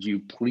interrupted you.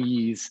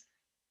 Please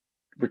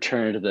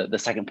return to the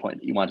second point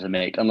that you wanted to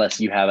make, unless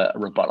you have a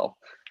rebuttal.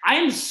 I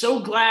am so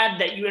glad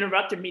that you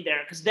interrupted me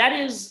there, because that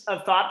is a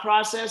thought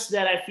process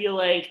that I feel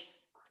like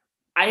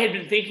I had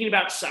been thinking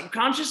about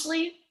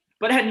subconsciously,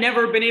 but had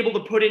never been able to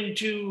put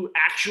into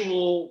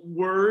actual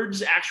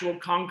words, actual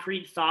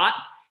concrete thought.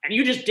 And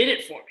you just did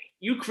it for me.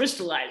 You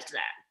crystallized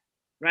that,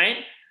 right?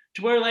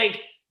 To where like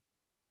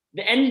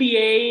the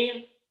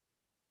NBA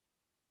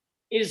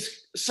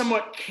is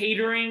somewhat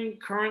catering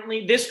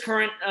currently, this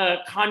current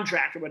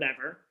contract or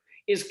whatever,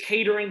 is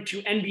catering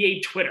to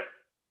NBA Twitter,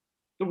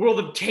 the world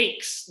of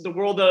takes, the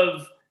world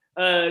of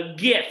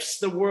GIFs,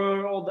 the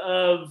world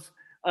of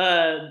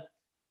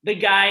the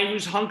guy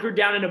who's hunkered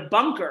down in a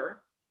bunker,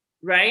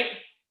 right?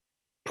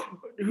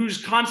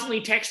 Who's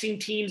constantly texting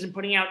teams and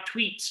putting out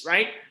tweets,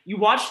 right? You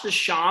watch the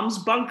Shams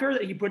bunker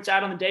that he puts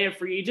out on the day of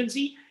free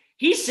agency.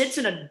 He sits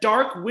in a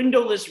dark,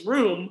 windowless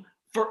room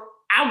for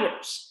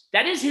hours.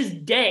 That is his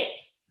day.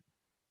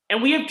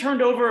 And we have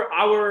turned over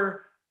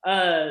our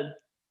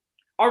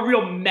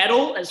real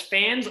metal as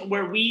fans,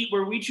 where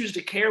we choose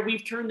to care.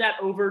 We've turned that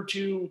over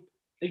to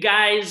the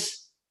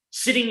guys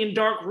sitting in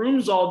dark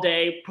rooms all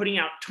day, putting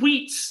out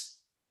tweets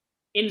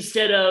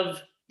instead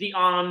of the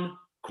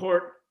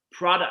on-court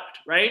product,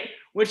 right?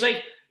 Which,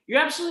 like, you're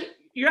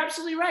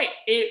absolutely right.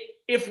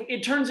 If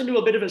it turns into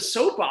a bit of a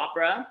soap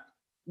opera,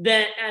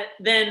 then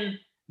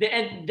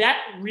that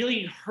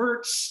really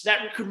hurts.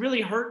 That could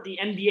really hurt the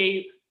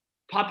NBA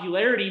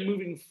popularity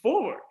moving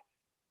forward,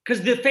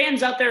 because the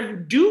fans out there who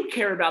do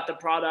care about the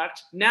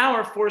product now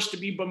are forced to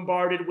be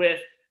bombarded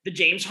with the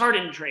James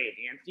Harden trade,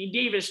 the Anthony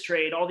Davis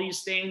trade, all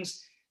these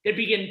things that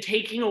begin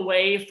taking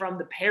away from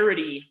the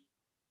parity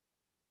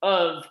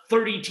of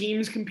 30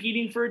 teams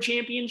competing for a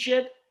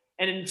championship.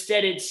 And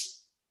instead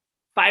it's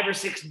 5 or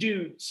 6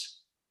 dudes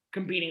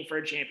competing for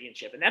a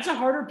championship. And that's a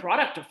harder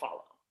product to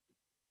follow.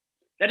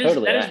 That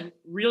is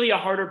really a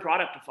harder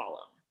product to follow.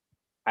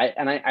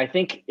 I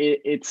think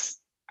it's,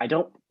 I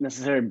don't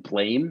necessarily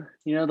blame,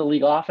 the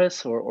league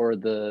office or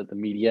the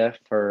media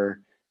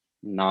for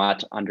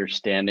not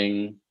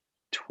understanding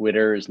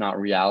Twitter is not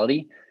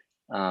reality,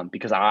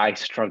 because I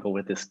struggle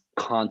with this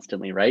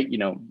constantly, right?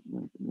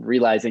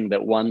 Realizing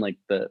that one, like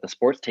the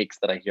sports takes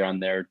that I hear on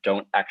there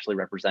don't actually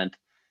represent,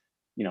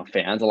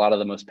 fans. A lot of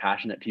the most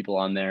passionate people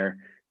on there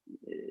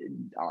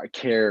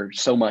care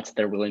so much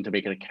they're willing to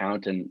make an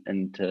account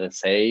and to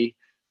say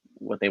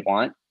what they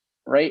want,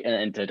 right?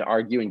 And to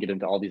argue and get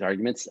into all these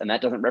arguments. And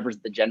that doesn't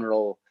represent the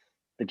general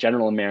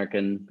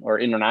American or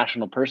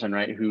international person,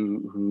 right?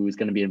 Who's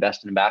going to be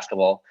invested in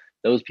basketball.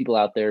 Those people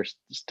out there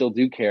still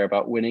do care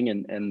about winning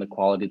and the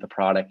quality of the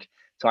product.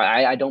 So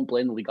I don't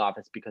blame the league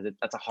office, because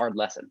that's a hard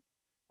lesson.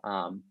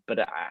 But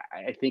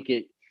I think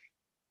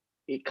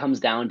it comes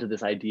down to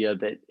this idea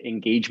that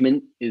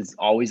engagement is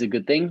always a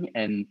good thing.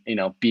 And,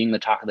 being the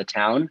talk of the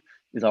town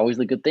is always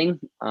a good thing.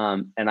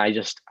 And I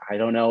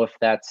don't know if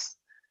that's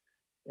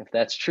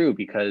true,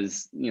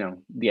 because,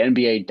 the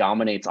NBA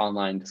dominates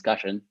online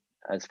discussion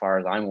as far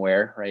as I'm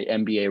aware, right?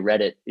 NBA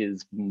Reddit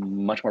is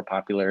much more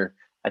popular,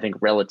 I think,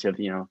 relative,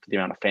 to the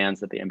amount of fans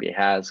that the NBA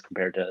has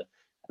compared to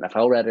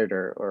NFL Reddit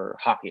or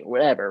hockey or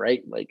whatever,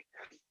 right? Like,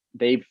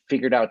 they've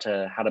figured out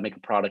how to make a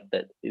product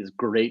that is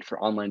great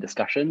for online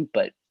discussion,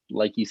 but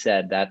like you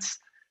said, that's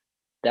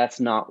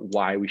not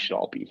why we should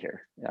all be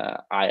here.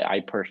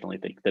 I personally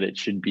think that it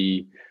should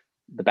be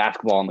the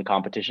basketball and the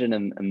competition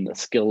and the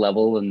skill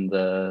level and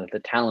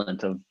the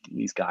talent of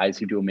these guys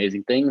who do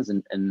amazing things.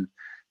 And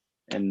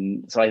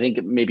so I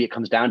think maybe it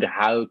comes down to,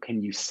 how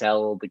can you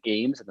sell the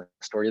games and the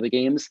story of the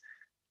games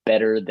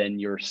better than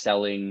you're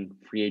selling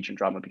free agent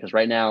drama? Because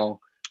right now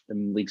the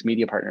league's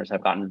media partners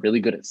have gotten really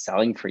good at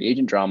selling free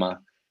agent drama,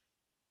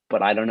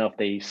 but I don't know if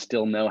they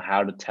still know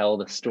how to tell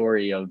the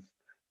story of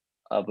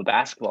a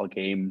basketball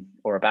game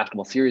or a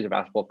basketball series or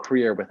basketball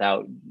career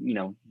without,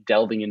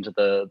 delving into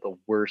the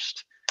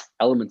worst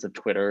elements of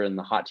Twitter and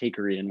the hot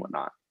takery and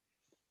whatnot.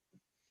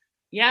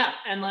 Yeah.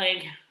 And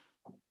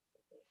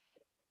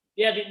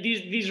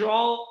these are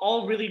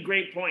all really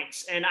great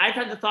points. And I've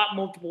had the thought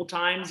multiple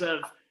times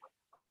of,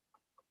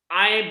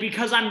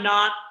 because I'm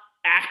not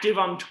active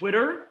on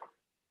Twitter,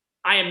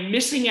 I am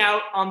missing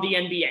out on the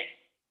NBA.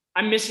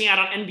 I'm missing out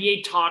on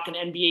NBA talk and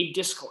NBA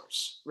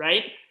discourse,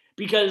 right?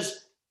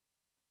 Because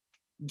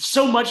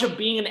so much of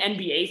being an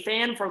NBA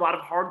fan for a lot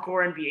of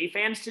hardcore NBA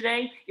fans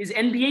today is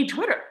NBA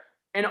Twitter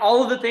and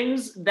all of the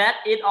things that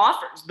it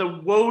offers. The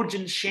Woj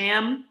and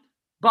Sham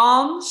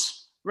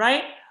bombs,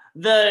 right?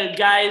 The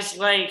guys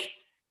like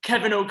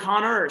Kevin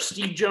O'Connor or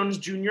Steve Jones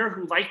Jr.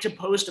 who like to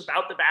post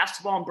about the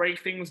basketball and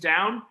break things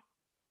down.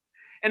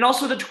 And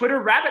also the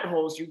Twitter rabbit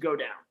holes you go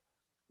down.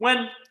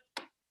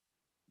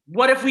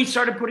 What if we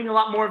started putting a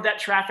lot more of that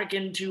traffic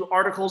into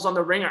articles on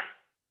The Ringer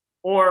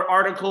or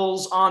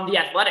articles on The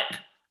Athletic?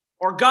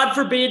 Or God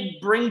forbid,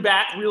 bring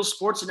back real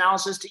sports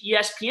analysis to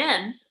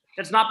ESPN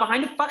that's not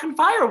behind a fucking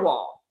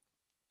firewall,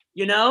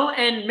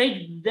 and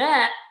make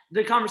that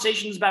the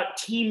conversations about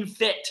team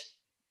fit,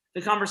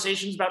 the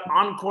conversations about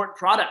on-court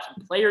product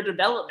and player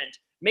development,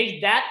 make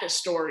that the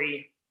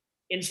story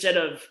instead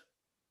of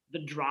the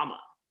drama.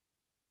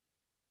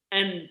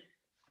 And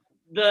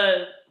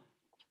the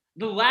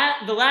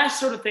last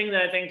sort of thing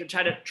that I think to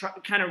try to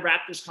kind of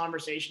wrap this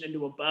conversation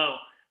into a bow,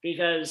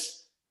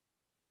 because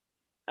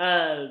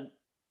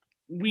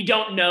we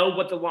don't know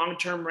what the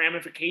long-term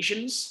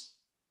ramifications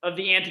of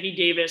the Anthony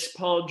Davis,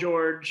 Paul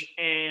George,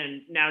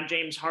 and now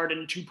James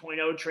Harden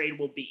 2.0 trade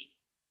will be,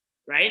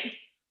 right?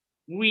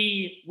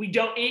 We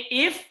don't,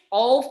 if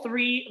all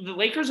three, the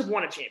Lakers have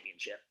won a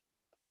championship.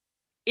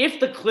 If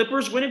the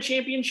Clippers win a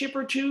championship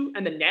or two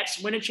and the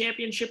Nets win a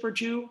championship or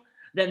two,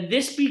 then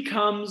this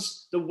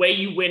becomes the way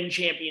you win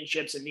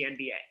championships in the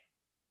NBA.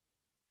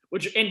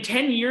 Which in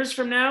 10 years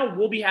from now,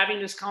 we'll be having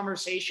this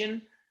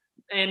conversation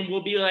and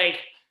we'll be like,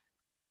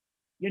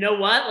 you know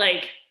what?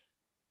 Like,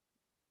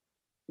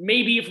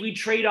 maybe if we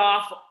trade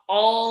off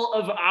all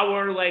of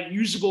our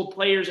usable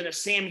players in a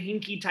Sam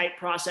Hinkie type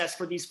process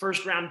for these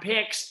first round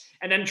picks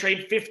and then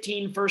trade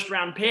 15 first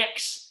round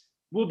picks,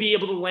 we'll be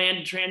able to land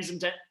a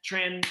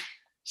transcendent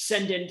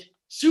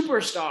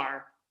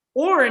superstar.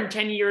 Or in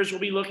 10 years,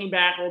 we'll be looking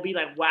back and we'll be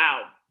like,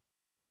 wow,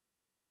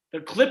 the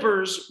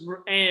Clippers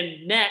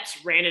and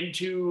Nets ran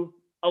into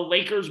a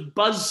Lakers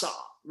buzzsaw,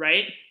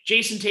 right?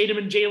 Jason Tatum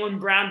and Jaylen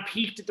Brown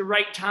peaked at the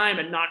right time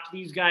and knocked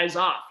these guys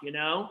off,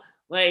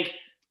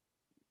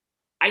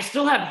 I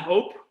still have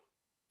hope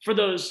for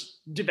those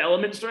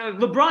development stories.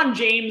 LeBron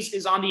James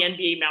is on the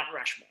NBA Mount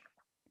Rushmore.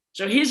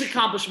 So his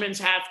accomplishments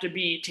have to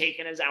be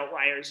taken as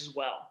outliers as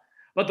well.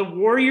 But the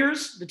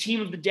Warriors, the team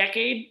of the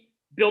decade,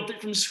 built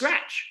it from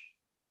scratch.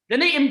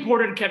 Then they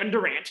imported Kevin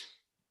Durant,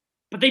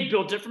 but they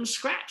built it from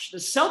scratch. The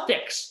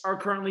Celtics are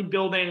currently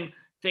building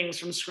things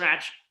from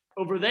scratch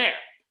over there,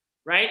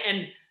 right?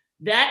 And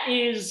that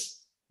is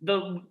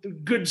the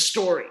good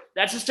story.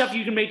 That's the stuff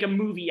you can make a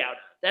movie out of.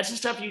 That's the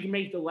stuff you can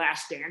make The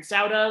Last Dance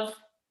out of.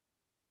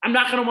 I'm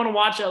not going to want to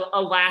watch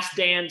a Last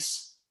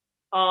Dance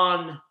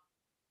on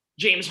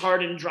James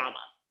Harden drama.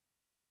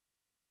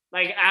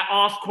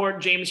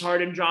 Off-court James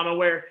Harden drama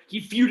where he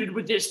feuded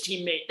with this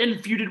teammate, then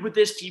feuded with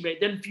this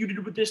teammate, then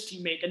feuded with this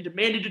teammate, then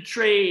demanded a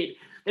trade,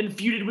 then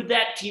feuded with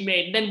that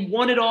teammate, and then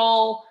won it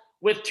all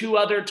with two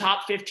other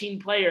top 15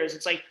 players.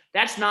 It's like,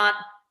 that's not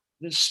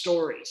the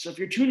story. So if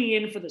you're tuning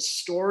in for the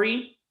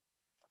story,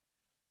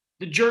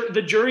 the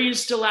jury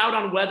is still out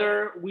on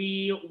whether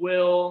we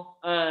will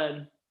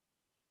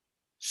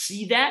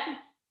see that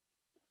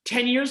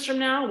 10 years from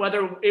now,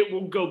 whether it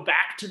will go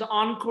back to the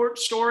on-court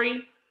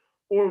story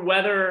or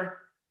whether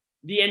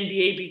the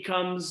NBA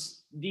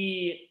becomes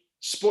the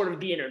sport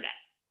of the internet,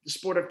 the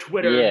sport of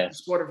Twitter, the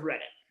sport of Reddit.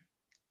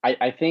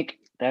 I think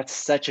that's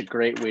such a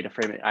great way to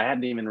frame it. I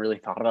hadn't even really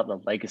thought about the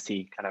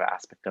legacy kind of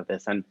aspect of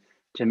this. And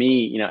to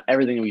me,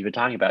 everything that we've been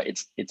talking about,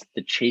 it's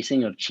the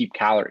chasing of cheap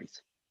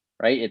calories,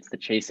 right? It's the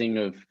chasing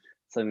of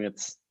something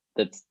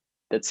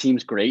that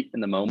seems great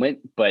in the moment,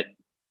 but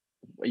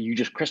you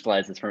just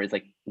crystallize this for me. It's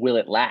like, will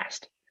it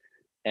last?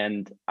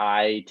 And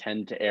I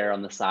tend to err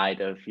on the side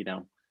of,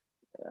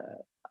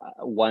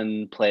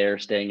 one player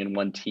staying in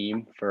one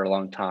team for a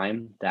long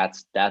time.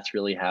 That's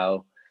really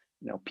how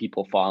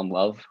people fall in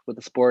love with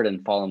the sport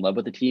and fall in love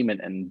with the team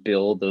and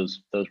build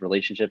those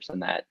relationships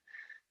and that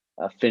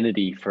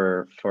affinity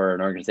for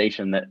an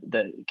organization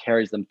that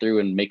carries them through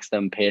and makes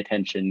them pay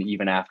attention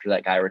even after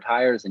that guy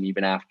retires and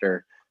even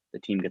after the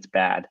team gets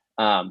bad.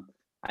 I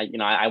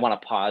want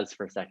to pause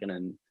for a second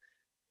and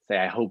say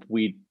I hope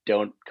we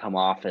don't come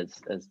off as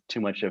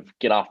too much of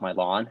get off my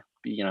lawn,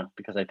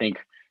 because I think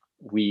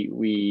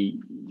we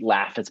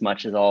laugh as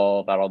much as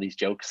about all these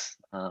jokes,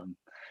 and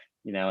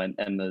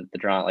the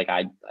drama. Like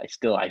I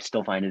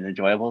still find it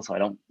enjoyable, so I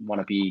don't want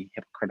to be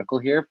hypocritical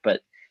here,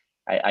 but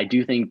I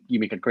do think you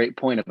make a great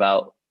point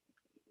about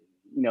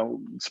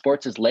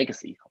sports is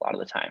legacy a lot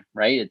of the time,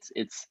 right?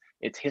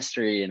 It's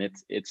history and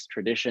it's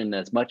tradition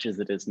as much as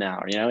it is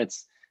now.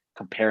 It's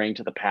comparing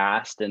to the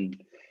past,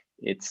 and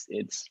it's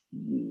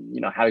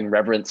having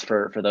reverence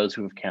for those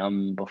who have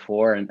come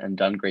before and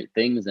done great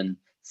things, and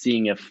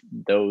seeing if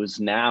those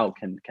now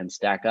can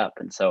stack up.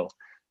 And so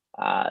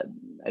I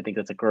think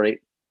that's a great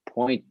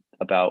point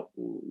about,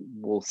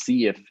 we'll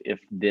see if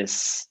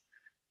this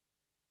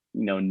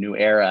new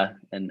era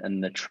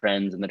and the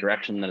trends and the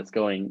direction that it's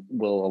going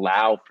will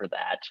allow for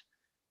that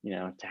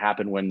to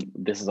happen when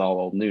this is all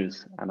old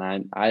news.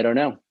 And I don't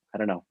know. I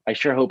don't know. I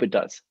sure hope it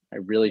does. I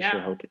really Yeah. sure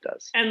hope it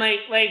does. And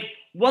like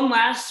one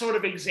last sort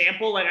of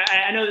example, like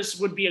I know this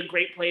would be a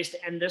great place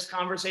to end this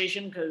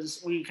conversation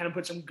because we kind of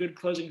put some good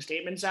closing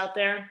statements out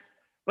there.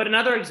 But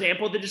another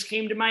example that just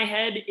came to my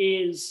head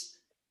is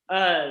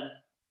Shaq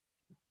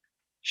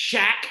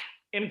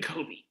and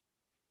Kobe.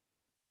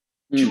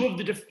 Two of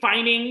the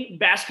defining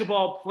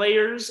basketball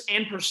players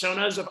and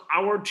personas of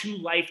our two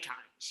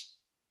lifetimes,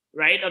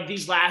 right? Of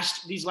these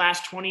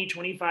last 20,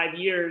 25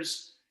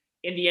 years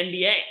in the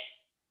NBA,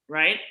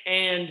 right?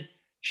 And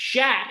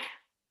Shaq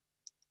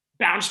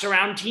bounced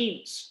around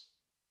teams.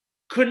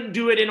 Couldn't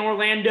do it in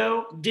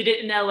Orlando, did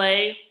it in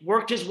LA,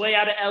 worked his way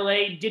out of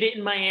LA, did it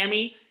in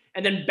Miami,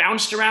 and then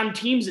bounced around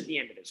teams at the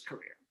end of his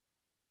career,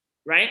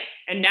 right?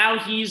 And now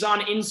he's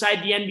on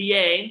Inside the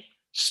NBA,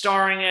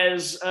 starring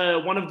as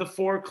one of the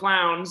 4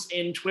 clowns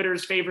in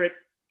Twitter's favorite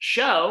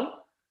show,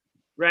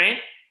 right?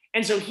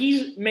 And so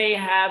he may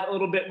have a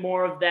little bit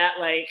more of that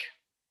like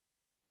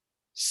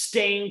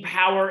staying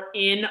power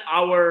in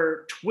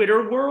our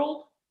Twitter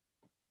world,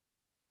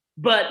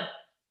 but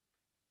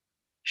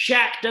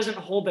Shaq doesn't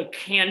hold a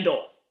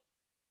candle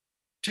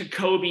to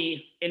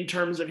Kobe in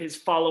terms of his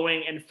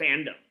following and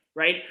fandom,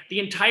 right? The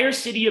entire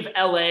city of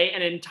LA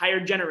and an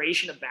entire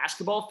generation of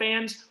basketball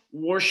fans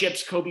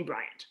worships Kobe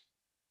Bryant.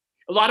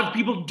 A lot of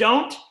people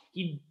don't.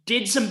 He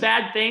did some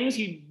bad things.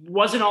 He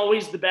wasn't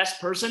always the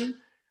best person,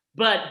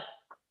 but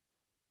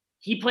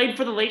he played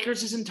for the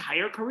Lakers his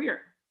entire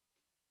career.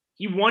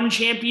 He won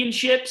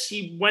championships.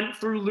 He went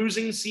through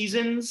losing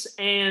seasons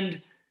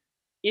and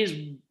is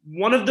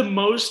one of the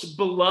most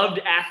beloved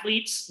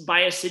athletes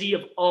by a city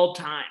of all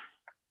time,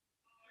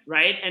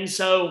 right? And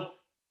so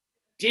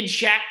did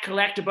Shaq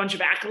collect a bunch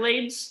of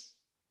accolades?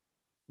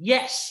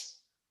 Yes.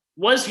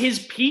 Was his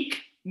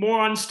peak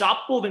more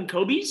unstoppable than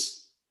Kobe's?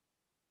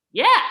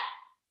 Yeah.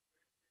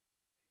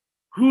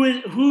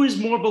 Who is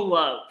more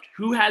beloved?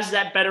 Who has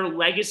that better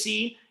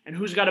legacy and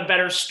who's got a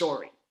better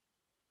story?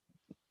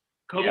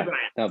 Kobe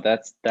Bryant. No,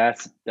 that's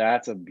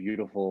a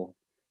beautiful,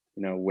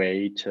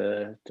 way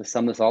to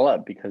sum this all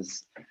up,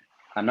 because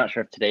I'm not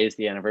sure if today is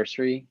the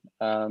anniversary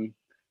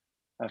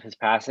of his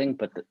passing,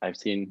 but I've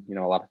seen, a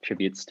lot of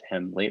tributes to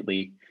him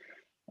lately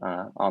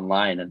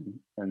online,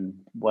 and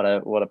what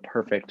a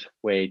perfect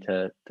way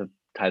to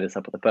tie this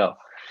up with a bow.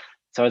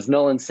 So as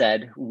Nolan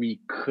said,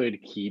 we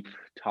could keep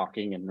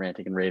talking and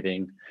ranting and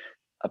raving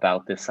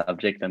about this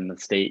subject and the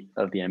state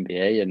of the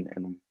NBA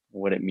and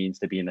what it means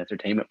to be an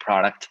entertainment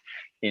product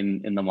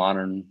in the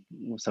modern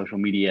social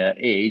media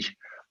age,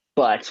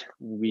 but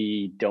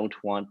we don't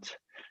want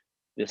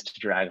this to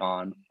drag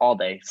on all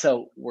day.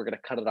 So we're going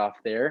to cut it off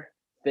there.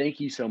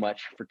 Thank you so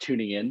much for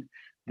tuning in.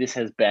 This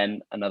has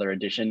been another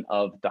edition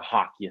of the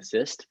Hockey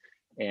Assist,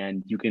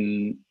 and you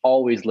can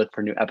always look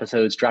for new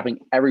episodes dropping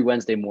every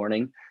Wednesday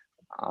morning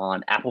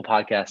on Apple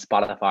Podcasts,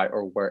 Spotify,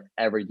 or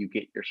wherever you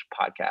get your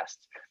podcasts.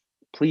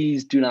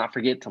 Please do not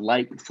forget to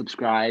like,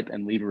 subscribe,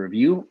 and leave a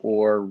review,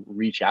 or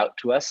reach out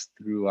to us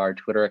through our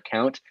Twitter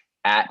account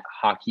at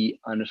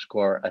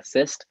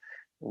hockey_assist.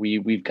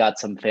 We've got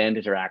some fan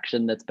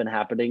interaction that's been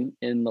happening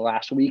in the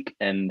last week,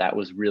 and that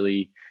was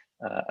really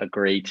a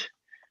great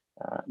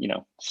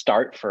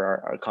start for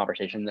our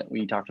conversation that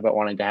we talked about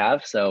wanting to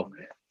have. So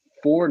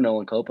for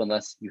Nolan Cope,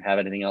 unless you have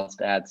anything else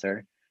to add,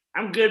 sir.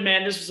 I'm good,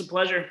 man. This was a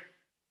pleasure.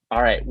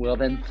 All right. Well,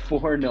 then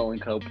for Nolan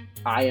Cope,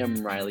 I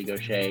am Riley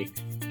Gaucher,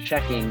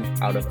 checking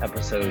out of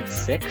episode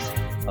 6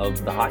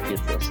 of the Hockey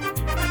Assist.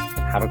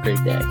 Have a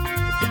great day.